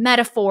and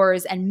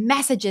metaphors and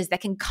messages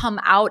that can come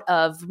out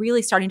of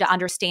really starting to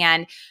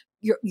understand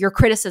your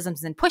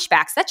criticisms and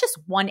pushbacks. That's just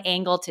one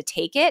angle to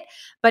take it,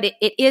 but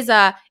it's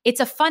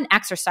a fun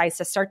exercise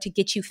to start to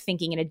get you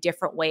thinking in a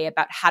different way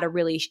about how to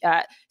really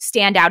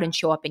stand out and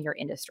show up in your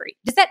industry.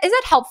 Is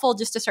that helpful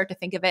just to start to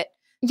think of it?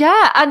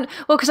 Yeah, and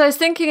well, because I was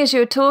thinking as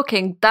you were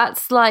talking,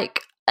 that's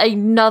like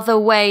another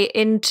way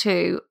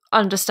into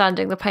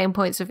understanding the pain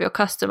points of your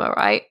customer,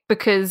 right?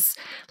 Because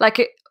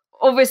like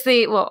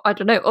obviously, well, I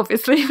don't know,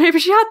 obviously maybe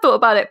she had thought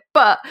about it,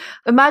 but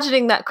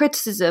imagining that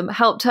criticism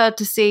helped her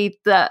to see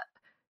that,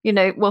 you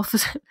know, well,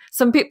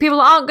 some people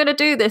aren't going to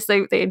do this.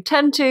 They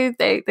intend to,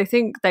 they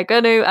think they're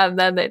going to, and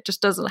then it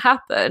just doesn't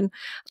happen.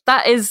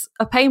 That is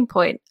a pain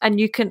point. And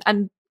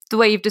the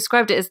way you've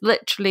described it is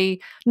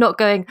literally not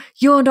going,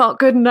 you're not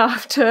good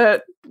enough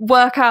to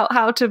work out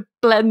how to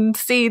blend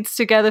seeds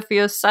together for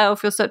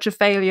yourself. You're such a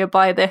failure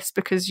by this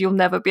because you'll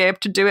never be able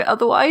to do it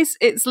otherwise.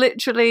 It's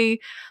literally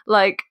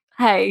like,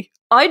 hey,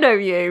 I know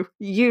you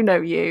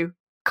know you.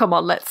 Come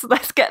on,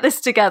 let's get this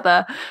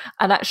together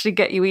and actually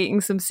get you eating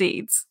some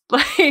seeds.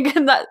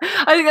 And that,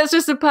 I think that's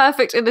just a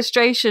perfect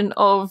illustration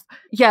of,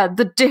 yeah,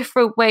 the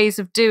different ways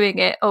of doing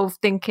it, of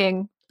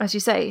thinking, as you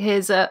say,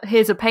 here's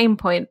a pain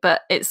point,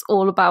 but it's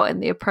all about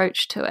in the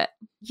approach to it.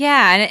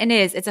 Yeah, and it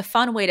is. It's a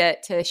fun way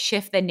to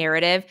shift the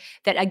narrative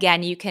that,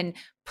 again, you can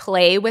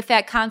play with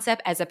that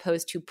concept as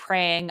opposed to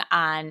preying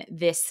on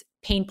this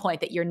pain point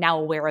that you're now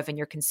aware of in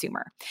your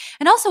consumer.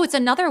 And also it's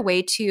another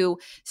way to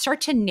start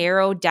to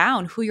narrow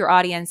down who your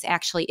audience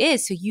actually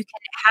is, so you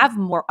can have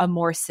a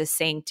more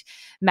succinct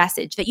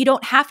message, that you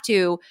don't have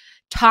to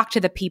talk to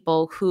the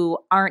people who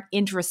aren't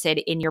interested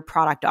in your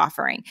product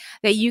offering,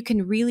 that you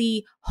can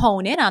really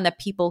hone in on the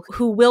people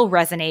who will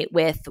resonate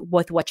with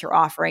what you're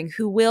offering,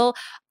 who will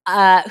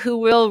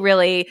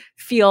really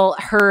feel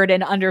heard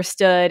and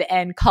understood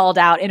and called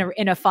out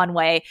in a fun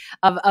way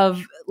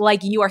of like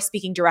you are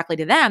speaking directly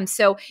to them.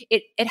 So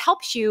it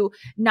helps you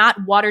not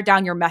water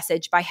down your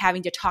message by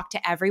having to talk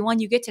to everyone.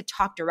 You get to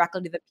talk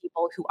directly to the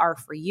people who are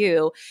for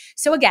you.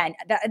 So again,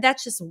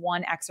 that's just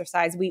one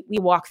exercise. We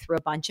walk through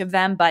a bunch of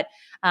them, but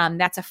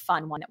that's a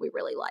fun one that we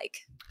really like.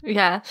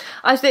 Yeah,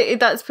 I think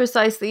that's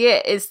precisely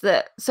it, is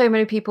that so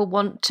many people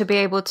want to be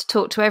able to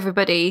talk to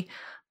everybody,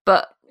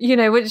 but you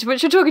know, once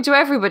you're talking to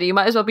everybody, you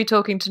might as well be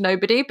talking to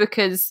nobody,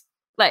 because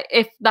like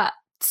if that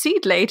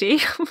seed lady,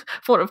 for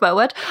want of a better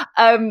word,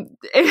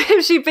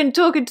 if she'd been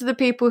talking to the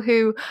people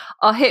who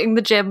are hitting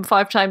the gym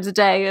 5 times a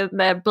day and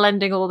they're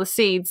blending all the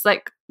seeds,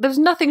 like there's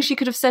nothing she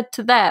could have said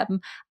to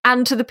them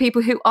and to the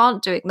people who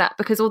aren't doing that,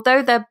 because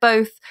although they're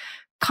both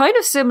kind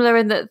of similar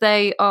in that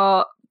they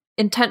are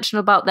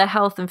intentional about their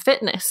health and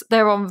fitness,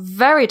 they're on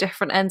very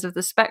different ends of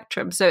the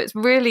spectrum. So it's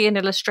really an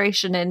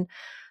illustration in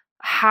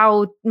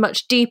how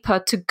much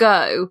deeper to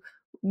go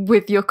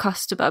with your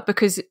customer,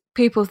 because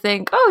people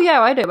think, oh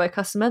yeah, I know my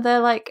customer, they're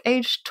like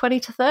age 20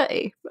 to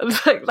 30.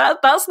 Like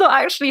that's not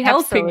actually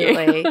helping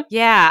Absolutely. you.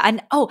 Yeah.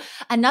 And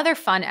another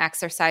fun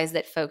exercise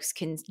that folks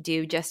can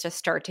do just to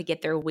start to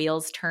get their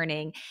wheels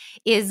turning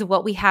is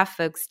what we have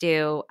folks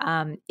do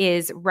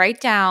is write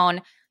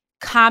down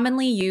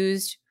commonly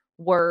used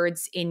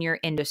words in your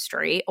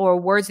industry, or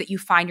words that you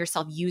find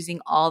yourself using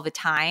all the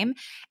time.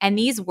 And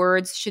these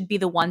words should be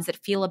the ones that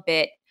feel a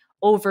bit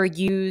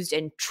overused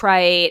and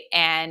trite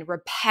and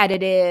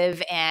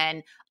repetitive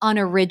and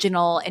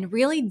unoriginal, and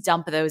really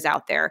dump those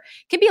out there.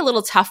 It can be a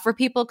little tough for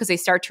people because they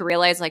start to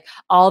realize like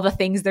all the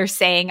things they're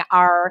saying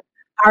are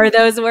are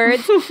those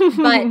words,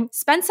 but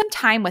spend some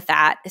time with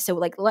that. So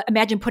like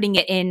imagine putting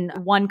it in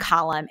one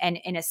column, and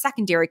in a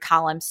secondary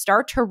column,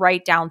 start to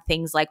write down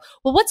things like,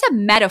 well, what's a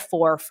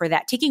metaphor for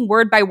that? Taking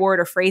word by word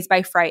or phrase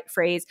by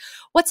phrase,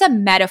 what's a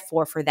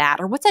metaphor for that?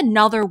 Or what's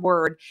another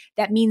word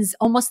that means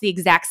almost the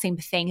exact same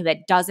thing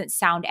that doesn't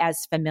sound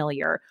as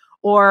familiar?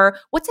 Or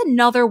what's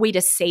another way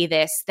to say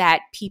this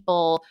that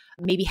people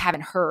maybe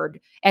haven't heard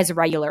as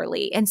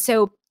regularly? And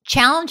so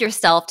challenge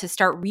yourself to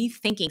start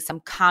rethinking some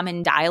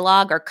common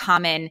dialogue or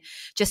common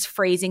just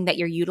phrasing that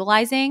you're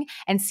utilizing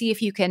and see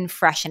if you can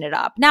freshen it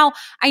up. Now,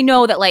 I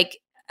know that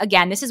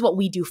again, this is what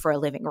we do for a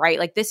living, right?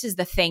 Like this is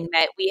the thing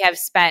that we have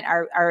spent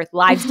our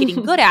lives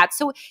getting good at.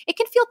 So it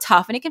can feel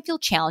tough and it can feel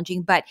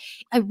challenging, but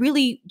I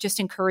really just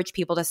encourage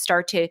people to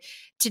start to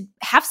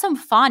have some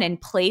fun and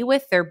play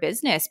with their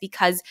business,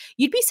 because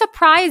you'd be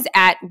surprised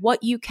at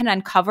what you can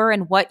uncover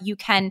and what you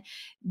can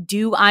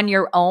do on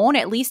your own,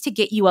 at least to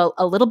get you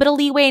a little bit of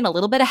leeway and a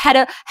little bit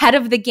ahead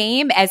of the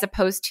game, as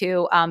opposed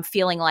to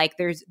feeling like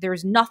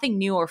there's nothing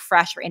new or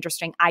fresh or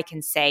interesting I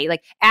can say.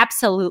 Like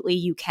absolutely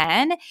you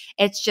can.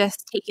 It's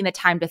just taking the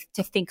time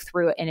to think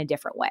through it in a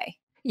different way.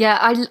 Yeah,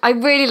 I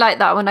really like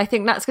that one. I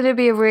think that's going to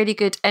be a really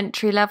good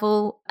entry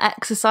level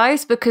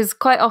exercise, because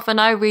quite often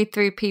I read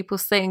through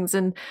people's things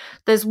and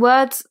there's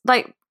words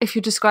like, if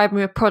you're describing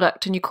a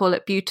product and you call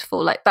it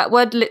beautiful, like that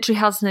word literally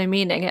has no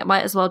meaning. It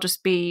might as well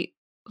just be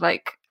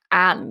like,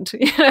 and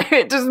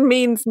it just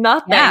means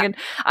nothing. Yeah. And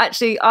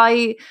actually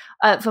I,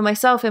 for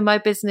myself in my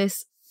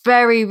business,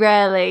 very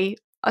rarely,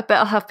 I bet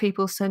I'll have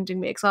people sending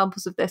me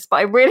examples of this, but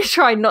I really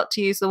try not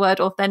to use the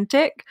word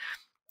authentic,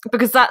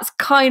 because that's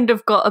kind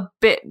of got a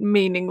bit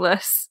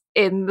meaningless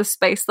in the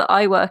space that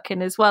I work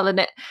in as well.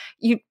 And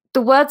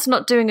the word's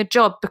not doing a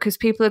job because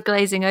people are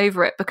glazing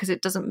over it because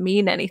it doesn't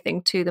mean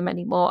anything to them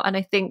anymore. And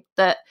I think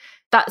that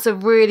that's a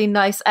really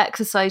nice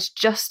exercise,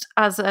 just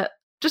as a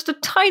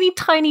tiny,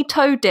 tiny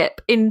toe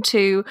dip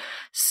into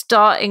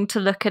starting to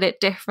look at it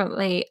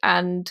differently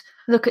and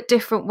look at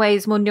different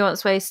ways, more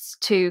nuanced ways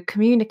to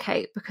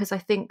communicate. Because I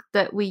think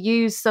that we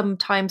use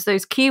sometimes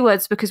those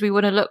keywords because we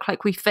want to look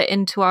like we fit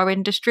into our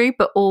industry,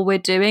 but all we're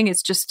doing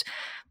is just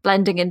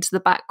blending into the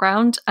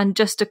background. And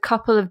just a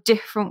couple of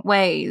different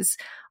ways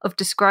of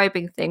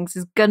describing things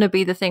is going to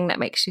be the thing that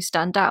makes you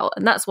stand out.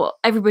 And that's what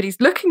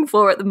everybody's looking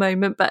for at the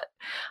moment. But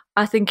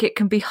I think it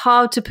can be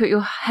hard to put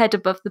your head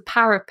above the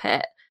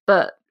parapet,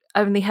 but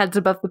only heads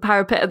above the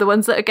parapet are the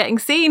ones that are getting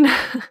seen.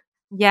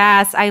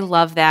 Yes, I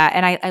love that.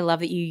 And I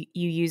love that you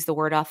use the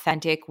word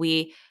authentic.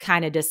 We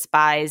kind of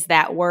despise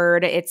that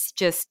word. It's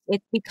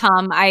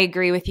become, I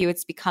agree with you,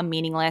 it's become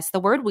meaningless. The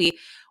word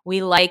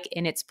we like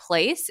in its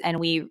place,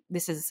 and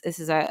this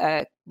is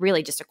a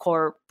really just a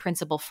core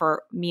principle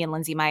for me and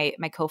Lindsay, my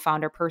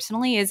co-founder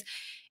personally, is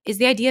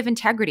the idea of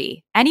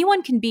integrity.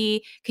 Anyone can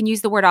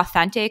use the word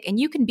authentic, and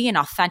you can be an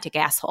authentic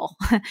asshole.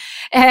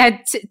 And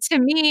to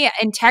me,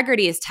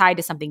 integrity is tied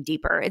to something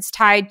deeper. It's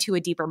tied to a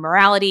deeper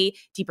morality,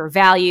 deeper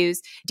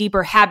values,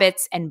 deeper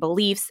habits and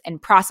beliefs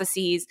and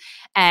processes.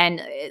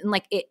 And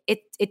like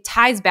it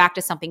ties back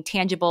to something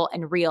tangible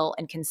and real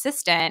and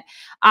consistent.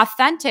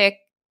 Authentic,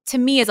 to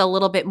me, is a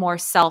little bit more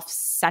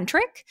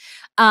self-centric,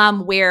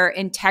 where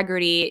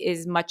integrity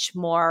is much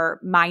more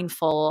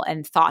mindful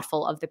and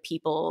thoughtful of the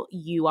people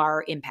you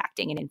are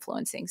impacting and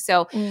influencing.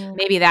 So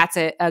maybe that's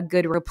a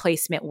good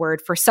replacement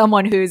word for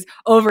someone who's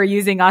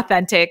overusing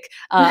authentic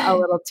a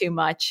little too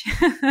much.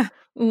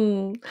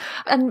 And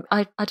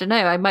I don't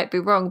know, I might be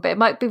wrong, but it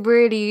might be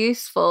really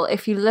useful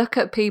if you look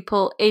at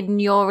people in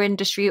your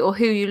industry or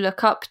who you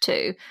look up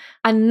to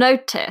and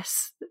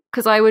notice,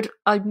 because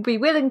I'd be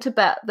willing to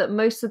bet that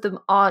most of them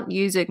aren't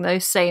using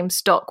those same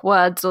stock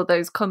words or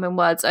those common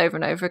words over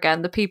and over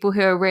again. The people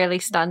who are really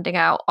standing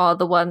out are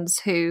the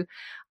ones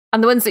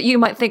that you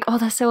might think, oh,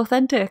 they're so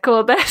authentic,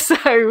 or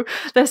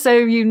they're so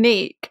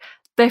unique.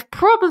 They've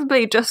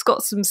probably just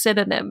got some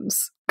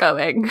synonyms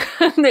going.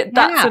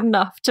 That's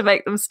enough to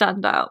make them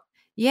stand out.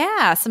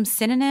 Yeah, some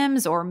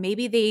synonyms, or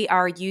maybe they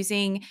are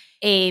using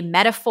a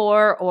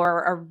metaphor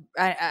or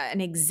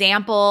an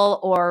example,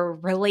 or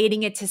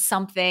relating it to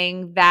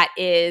something that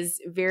is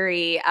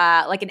very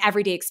like an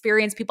everyday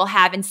experience people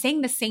have, and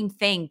saying the same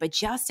thing, but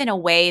just in a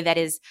way that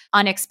is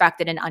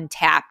unexpected and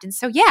untapped. And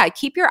so, yeah,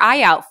 keep your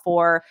eye out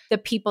for the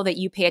people that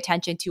you pay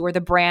attention to or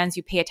the brands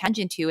you pay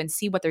attention to and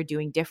see what they're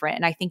doing different.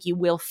 And I think you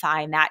will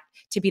find that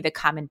to be the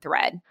common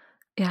thread.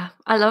 Yeah,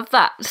 I love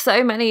that.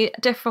 So many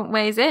different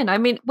ways in. I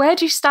mean, where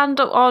do you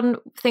stand on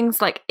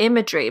things like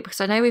imagery?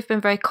 Because I know we've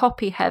been very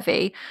copy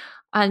heavy.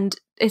 And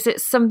is it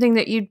something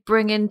that you'd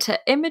bring into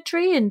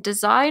imagery and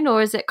design,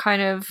 or is it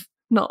kind of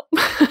not?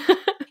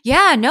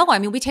 Yeah, no, I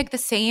mean, we take the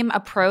same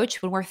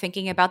approach when we're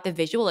thinking about the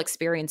visual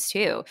experience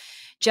too.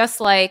 Just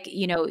like,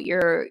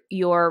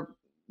 your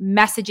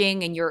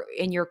messaging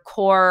and your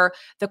core,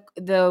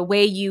 the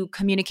way you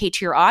communicate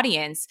to your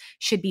audience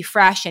should be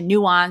fresh and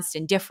nuanced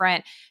and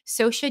different.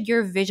 So should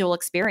your visual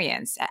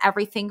experience.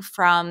 Everything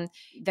from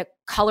the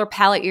color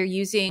palette you're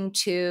using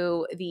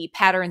to the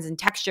patterns and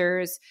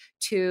textures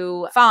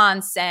to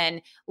fonts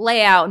and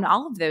layout and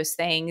all of those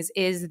things.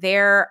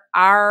 There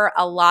are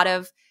a lot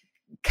of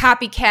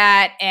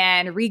copycat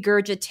and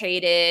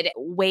regurgitated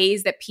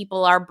ways that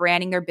people are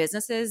branding their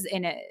businesses,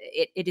 and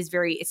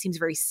it seems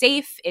very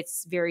safe,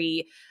 it's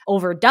very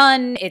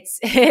overdone,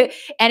 and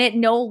it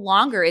no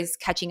longer is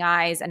catching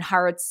eyes and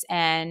hearts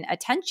and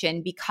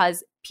attention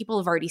because people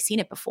have already seen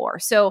it before.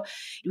 So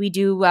we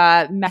do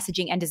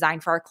messaging and design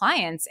for our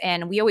clients,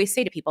 and we always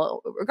say to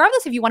people,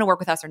 regardless if you want to work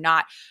with us or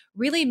not,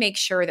 really make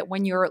sure that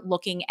when you're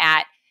looking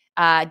at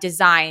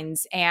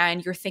designs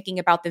and you're thinking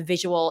about the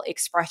visual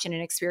expression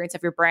and experience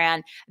of your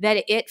brand,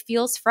 that it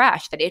feels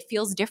fresh, that it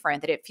feels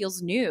different, that it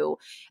feels new.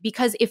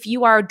 Because if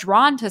you are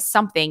drawn to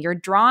something, you're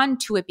drawn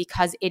to it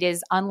because it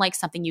is unlike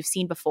something you've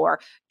seen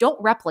before.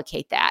 Don't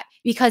replicate that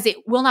because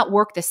it will not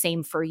work the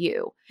same for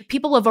you.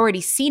 People have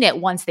already seen it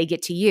once they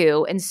get to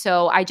you. And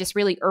so I just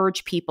really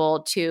urge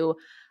people to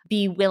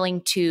be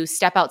willing to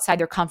step outside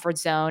their comfort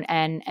zone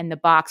and the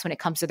box when it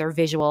comes to their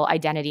visual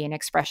identity and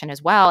expression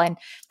as well. And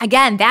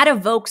again, that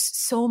evokes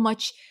so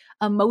much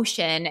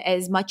emotion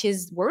as much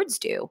as words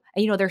do.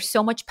 There's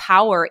so much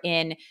power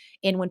in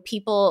when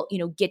people,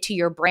 get to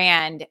your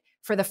brand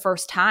for the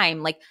first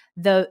time, like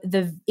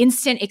the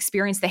instant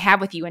experience they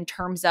have with you in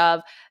terms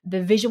of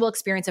the visual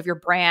experience of your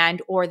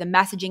brand or the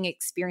messaging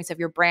experience of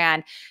your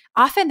brand.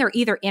 Often they're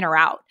either in or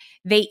out.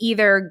 They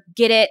either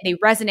get it, they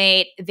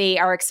resonate, they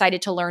are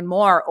excited to learn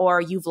more,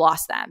 or you've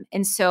lost them.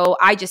 And so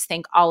I just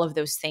think all of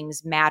those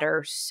things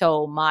matter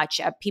so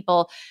much.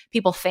 People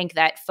think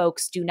that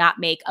folks do not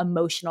make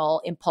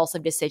emotional,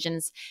 impulsive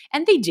decisions,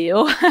 and they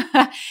do.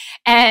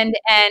 and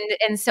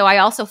so I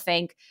also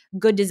think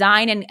good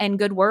design and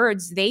good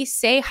words, they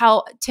say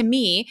how, to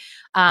me,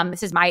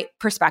 this is my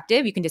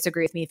perspective. You can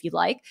disagree with me if you'd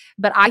like,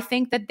 but I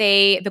think that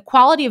the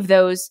quality of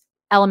those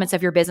elements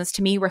of your business,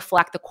 to me,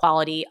 reflect the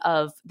quality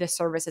of the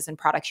services and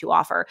products you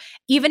offer.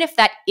 Even if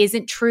that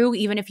isn't true,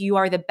 even if you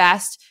are the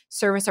best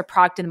service or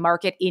product in the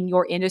market in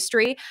your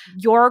industry,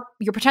 your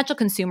potential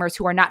consumers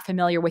who are not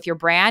familiar with your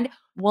brand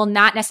will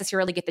not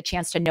necessarily get the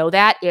chance to know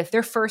that if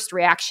their first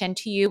reaction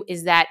to you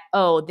is that,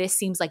 oh, this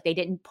seems like they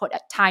didn't put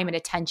time and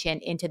attention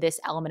into this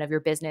element of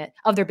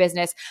their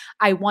business.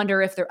 I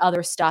wonder if their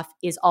other stuff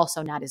is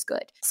also not as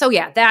good. So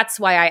yeah,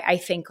 that's why I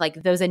think like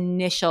those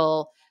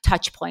initial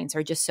touch points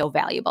are just so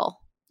valuable.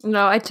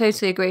 No, I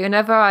totally agree.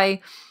 Whenever I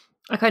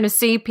kind of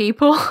see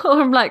people,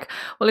 I'm like,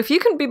 well, if you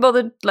can be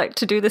bothered like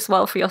to do this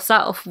well for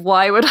yourself,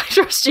 why would I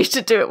trust you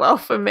to do it well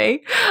for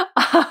me?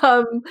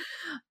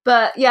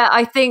 But yeah,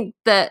 I think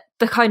that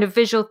the kind of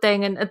visual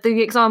thing and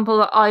the example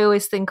that I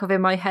always think of in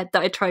my head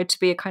that I try to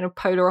be a kind of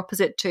polar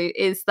opposite to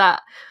is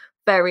that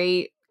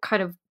very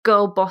kind of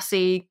girl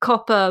bossy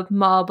copper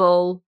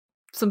marble,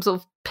 some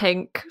sort of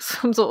pink,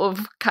 some sort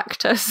of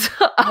cactus,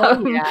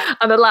 and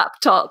a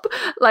laptop.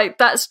 Like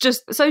that's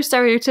just so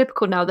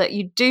stereotypical now that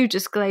you do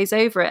just glaze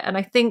over it. And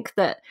I think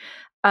that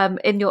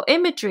in your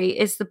imagery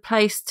is the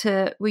place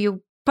where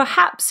you'll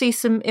perhaps see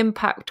some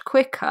impact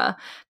quicker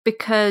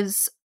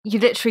because you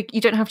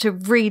don't have to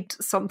read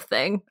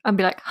something and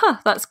be like,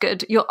 that's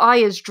good. Your eye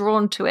is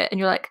drawn to it and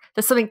you're like,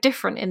 there's something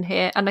different in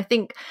here. And I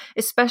think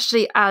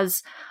especially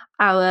as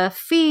our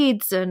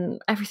feeds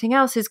and everything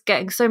else is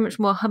getting so much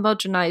more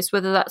homogenized,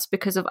 whether that's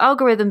because of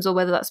algorithms or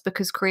whether that's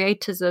because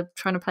creators are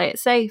trying to play it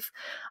safe,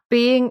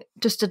 being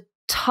just a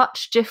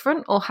touch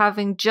different or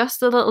having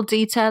just a little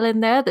detail in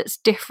there that's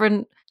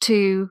different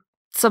to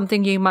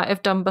something you might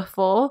have done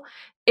before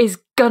is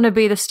going to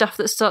be the stuff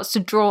that starts to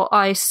draw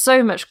eyes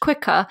so much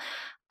quicker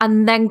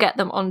and then get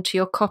them onto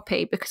your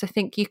copy. Because I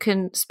think you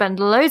can spend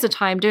loads of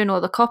time doing all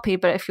the copy,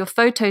 but if your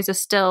photos are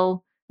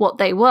still what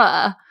they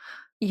were,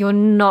 you're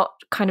not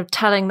kind of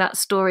telling that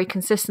story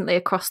consistently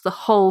across the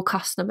whole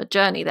customer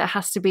journey. There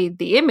has to be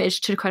the image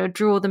to kind of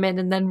draw them in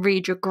and then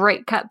read your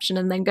great caption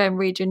and then go and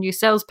read your new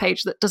sales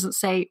page that doesn't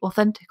say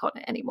authentic on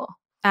it anymore.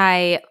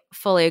 I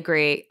fully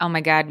agree. Oh my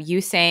God.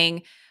 You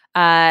saying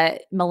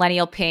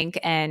millennial pink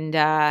and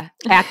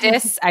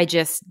cactus, I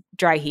just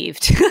dry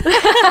heaved.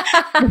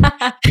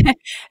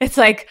 It's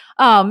like,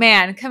 oh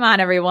man, come on,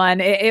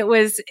 everyone.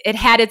 It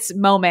had its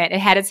moment, it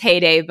had its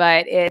heyday,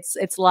 but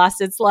it's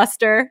lost its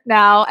luster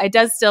now. It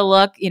does still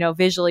look,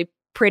 visually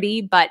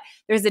pretty, but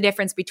there's a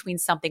difference between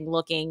something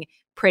looking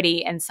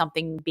pretty and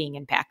something being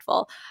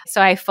impactful.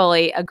 So I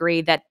fully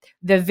agree that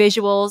the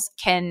visuals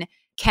can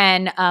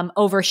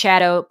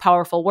overshadow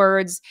powerful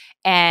words,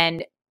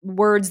 and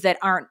words that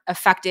aren't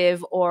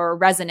effective or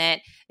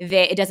resonant,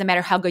 it doesn't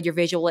matter how good your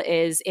visual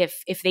is.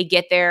 If they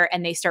get there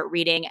and they start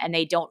reading and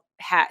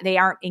they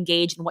aren't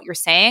engaged in what you're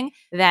saying,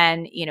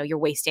 then you're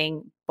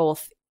wasting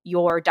both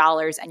your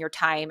dollars and your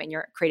time and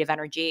your creative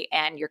energy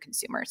and your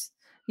consumers.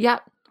 Yeah,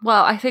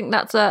 Well, I think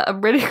that's a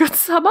really good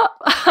sum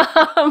up.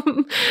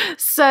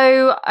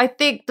 So I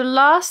think the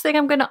last thing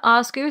I'm going to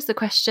ask you is the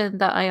question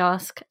that I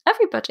ask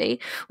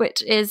everybody,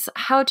 which is,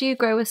 how do you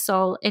grow a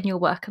soul in your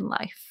work and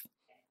life?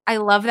 I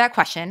love that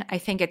question. I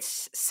think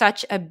it's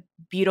such a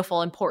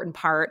beautiful, important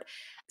part.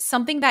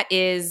 Something that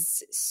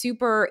is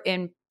super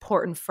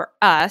important for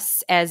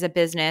us as a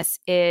business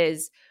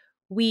is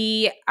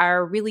we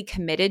are really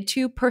committed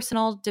to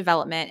personal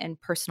development and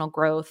personal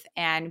growth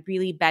and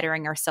really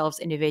bettering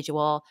ourselves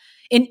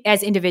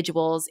as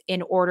individuals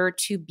in order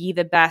to be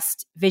the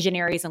best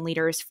visionaries and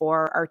leaders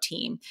for our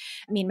team.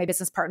 I mean, my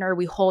business partner,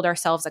 we hold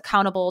ourselves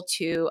accountable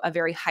to a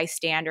very high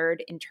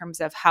standard in terms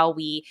of how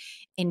we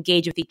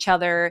engage with each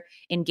other,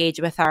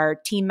 engage with our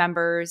team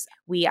members.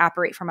 We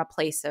operate from a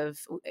place of,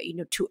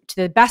 to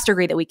the best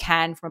degree that we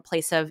can, from a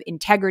place of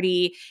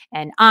integrity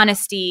and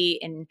honesty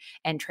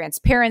and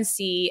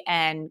transparency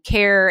and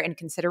care and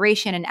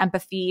consideration and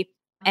empathy.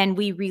 And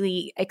we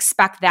really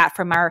expect that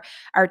from our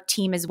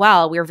team as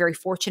well. We're very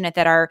fortunate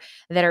that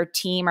our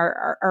team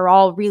are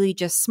all really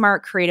just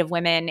smart, creative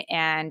women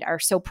and are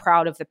so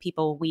proud of the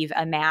people we've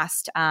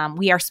amassed.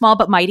 We are small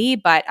but mighty,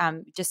 but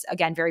just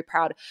again, very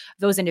proud of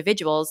those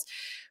individuals.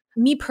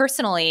 Me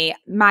personally,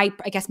 my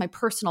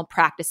personal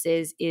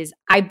practices is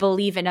I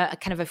believe in a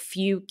kind of a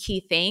few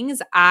key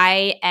things.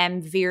 I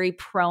am very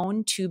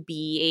prone to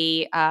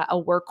be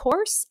a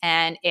workhorse,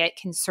 and it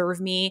can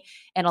serve me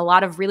in a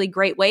lot of really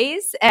great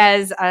ways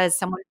as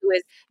someone who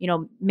is,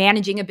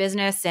 managing a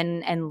business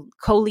and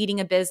co-leading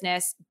a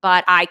business.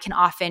 But I can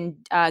often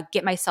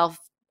get myself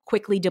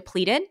quickly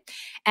depleted.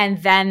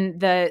 And then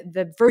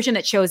the version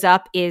that shows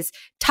up is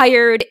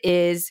tired,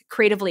 is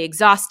creatively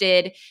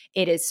exhausted,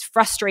 it is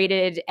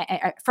frustrated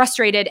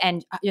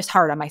and just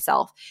hard on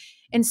myself.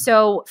 And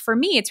so for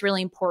me, it's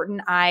really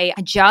important. I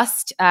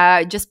just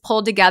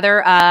pulled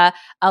together a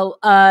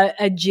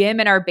gym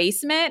in our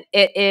basement.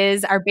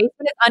 Our basement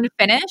is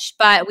unfinished,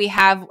 but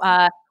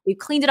we've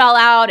cleaned it all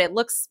out. It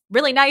looks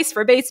really nice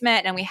for a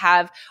basement, and we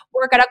have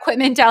workout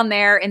equipment down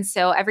there. And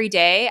so every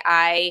day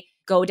I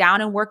go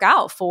down and work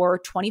out for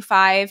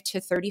 25 to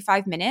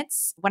 35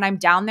 minutes. When I'm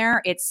down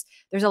there,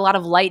 there's a lot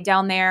of light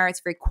down there. It's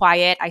very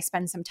quiet. I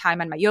spend some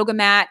time on my yoga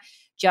mat,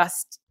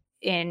 just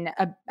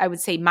I would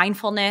say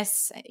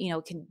mindfulness.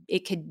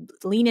 It could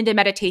lean into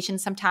meditation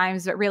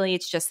sometimes, but really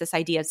it's just this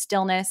idea of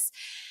stillness.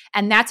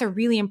 And that's a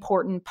really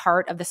important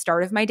part of the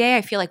start of my day.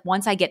 I feel like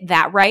once I get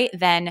that right,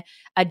 then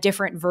a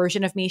different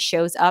version of me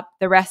shows up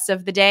the rest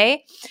of the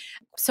day.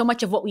 So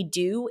much of what we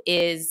do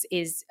is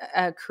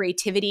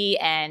creativity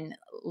and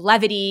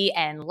levity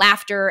and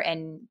laughter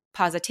and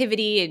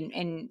positivity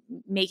and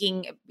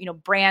making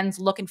brands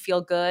look and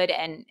feel good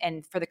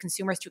and for the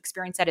consumers to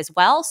experience that as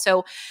well.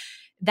 So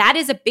that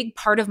is a big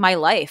part of my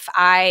life.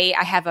 I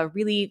have a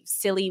really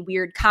silly,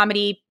 weird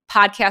comedy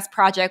podcast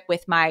project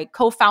with my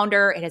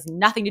co-founder. It has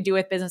nothing to do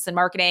with business and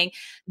marketing.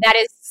 That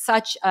is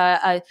such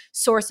a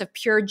source of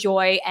pure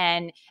joy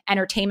and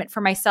entertainment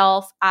for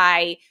myself.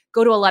 I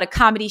go to a lot of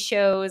comedy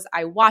shows.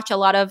 I watch a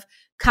lot of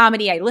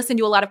comedy. I listen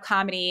to a lot of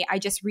comedy. I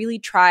just really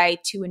try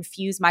to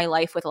infuse my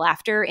life with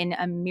laughter in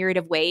a myriad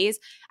of ways.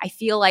 I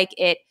feel like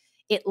it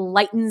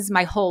lightens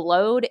my whole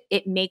load.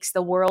 It makes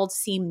the world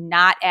seem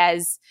not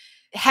as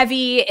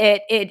heavy.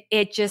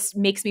 It just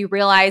makes me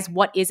realize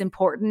what is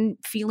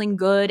important. Feeling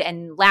good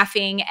and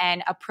laughing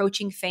and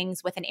approaching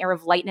things with an air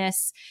of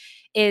lightness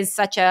is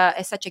such a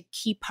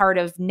key part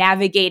of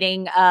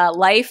navigating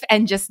life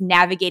and just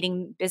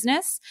navigating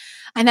business.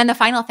 And then the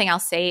final thing I'll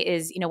say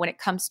is, when it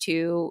comes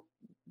to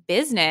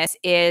business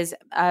is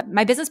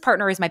my business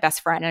partner is my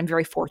best friend, and I'm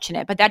very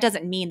fortunate, but that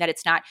doesn't mean that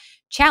it's not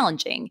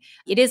challenging.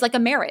 It is like a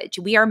marriage.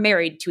 We are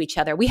married to each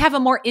other. We have a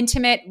more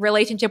intimate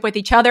relationship with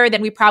each other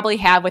than we probably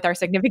have with our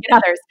significant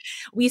others.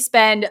 We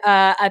spend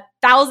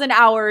 1,000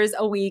 hours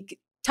a week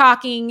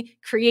talking,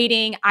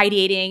 creating,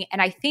 ideating.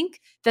 And I think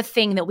the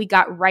thing that we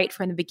got right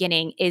from the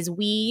beginning is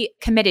we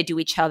committed to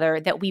each other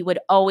that we would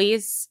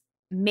always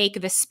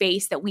make the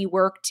space that we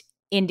worked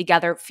in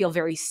together feel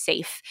very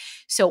safe.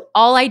 So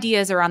all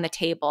ideas are on the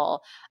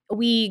table.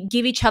 We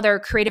give each other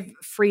creative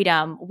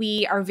freedom.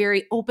 We are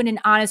very open and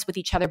honest with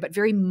each other, but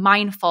very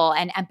mindful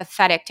and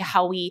empathetic to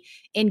how we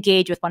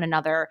engage with one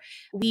another.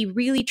 We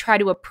really try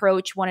to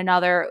approach one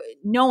another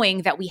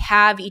knowing that we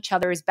have each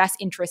other's best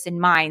interests in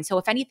mind. So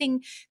if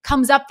anything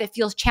comes up that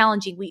feels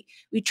challenging,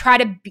 we try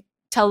to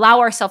allow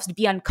ourselves to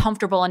be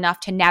uncomfortable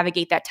enough to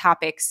navigate that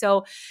topic.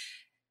 So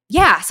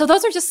yeah, so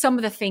those are just some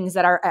of the things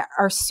that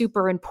are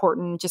super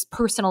important, just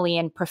personally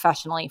and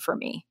professionally for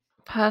me.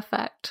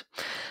 Perfect.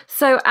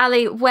 So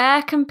Ali,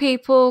 where can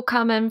people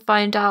come and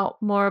find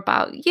out more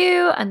about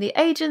you and the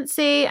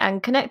agency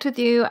and connect with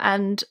you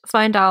and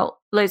find out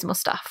loads more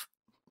stuff?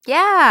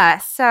 Yeah,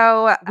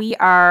 so we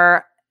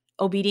are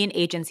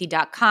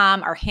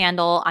obedientagency.com. Our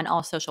handle on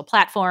all social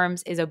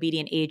platforms is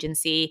Obedient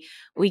Agency.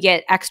 We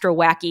get extra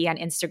wacky on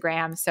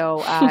Instagram,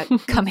 so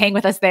come hang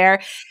with us there.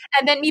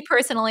 And then me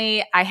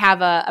personally, I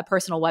have a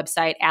personal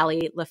website,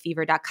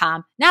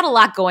 allylefevre.com. Not a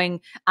lot going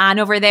on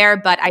over there,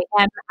 but I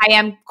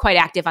am quite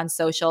active on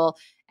social,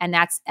 and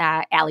that's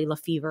Ali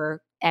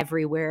Lefevre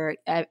everywhere,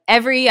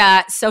 every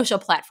social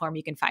platform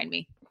you can find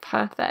me.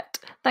 Perfect.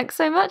 Thanks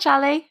so much,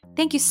 Ali.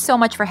 Thank you so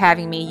much for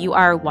having me. You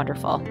are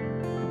wonderful.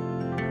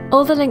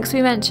 All the links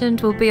we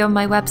mentioned will be on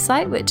my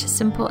website, which is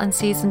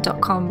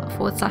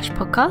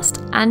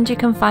simpleandseasoned.com/podcast. And you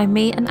can find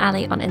me and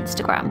Ali on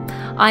Instagram.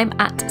 I'm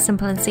at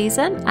Simple and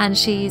Season, and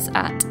she's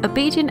at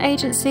Obedient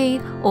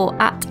Agency or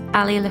at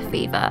Ali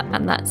Lefevre,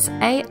 and that's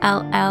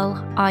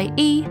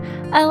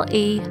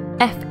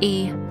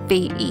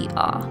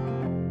ALLIELEFEVER.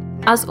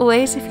 As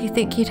always, if you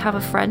think you'd have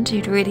a friend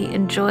who'd really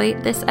enjoy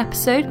this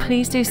episode,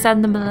 please do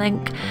send them a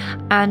link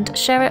and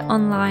share it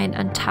online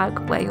and tag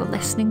where you're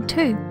listening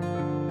to.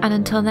 And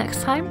until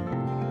next time,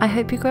 I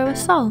hope you grow a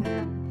soul.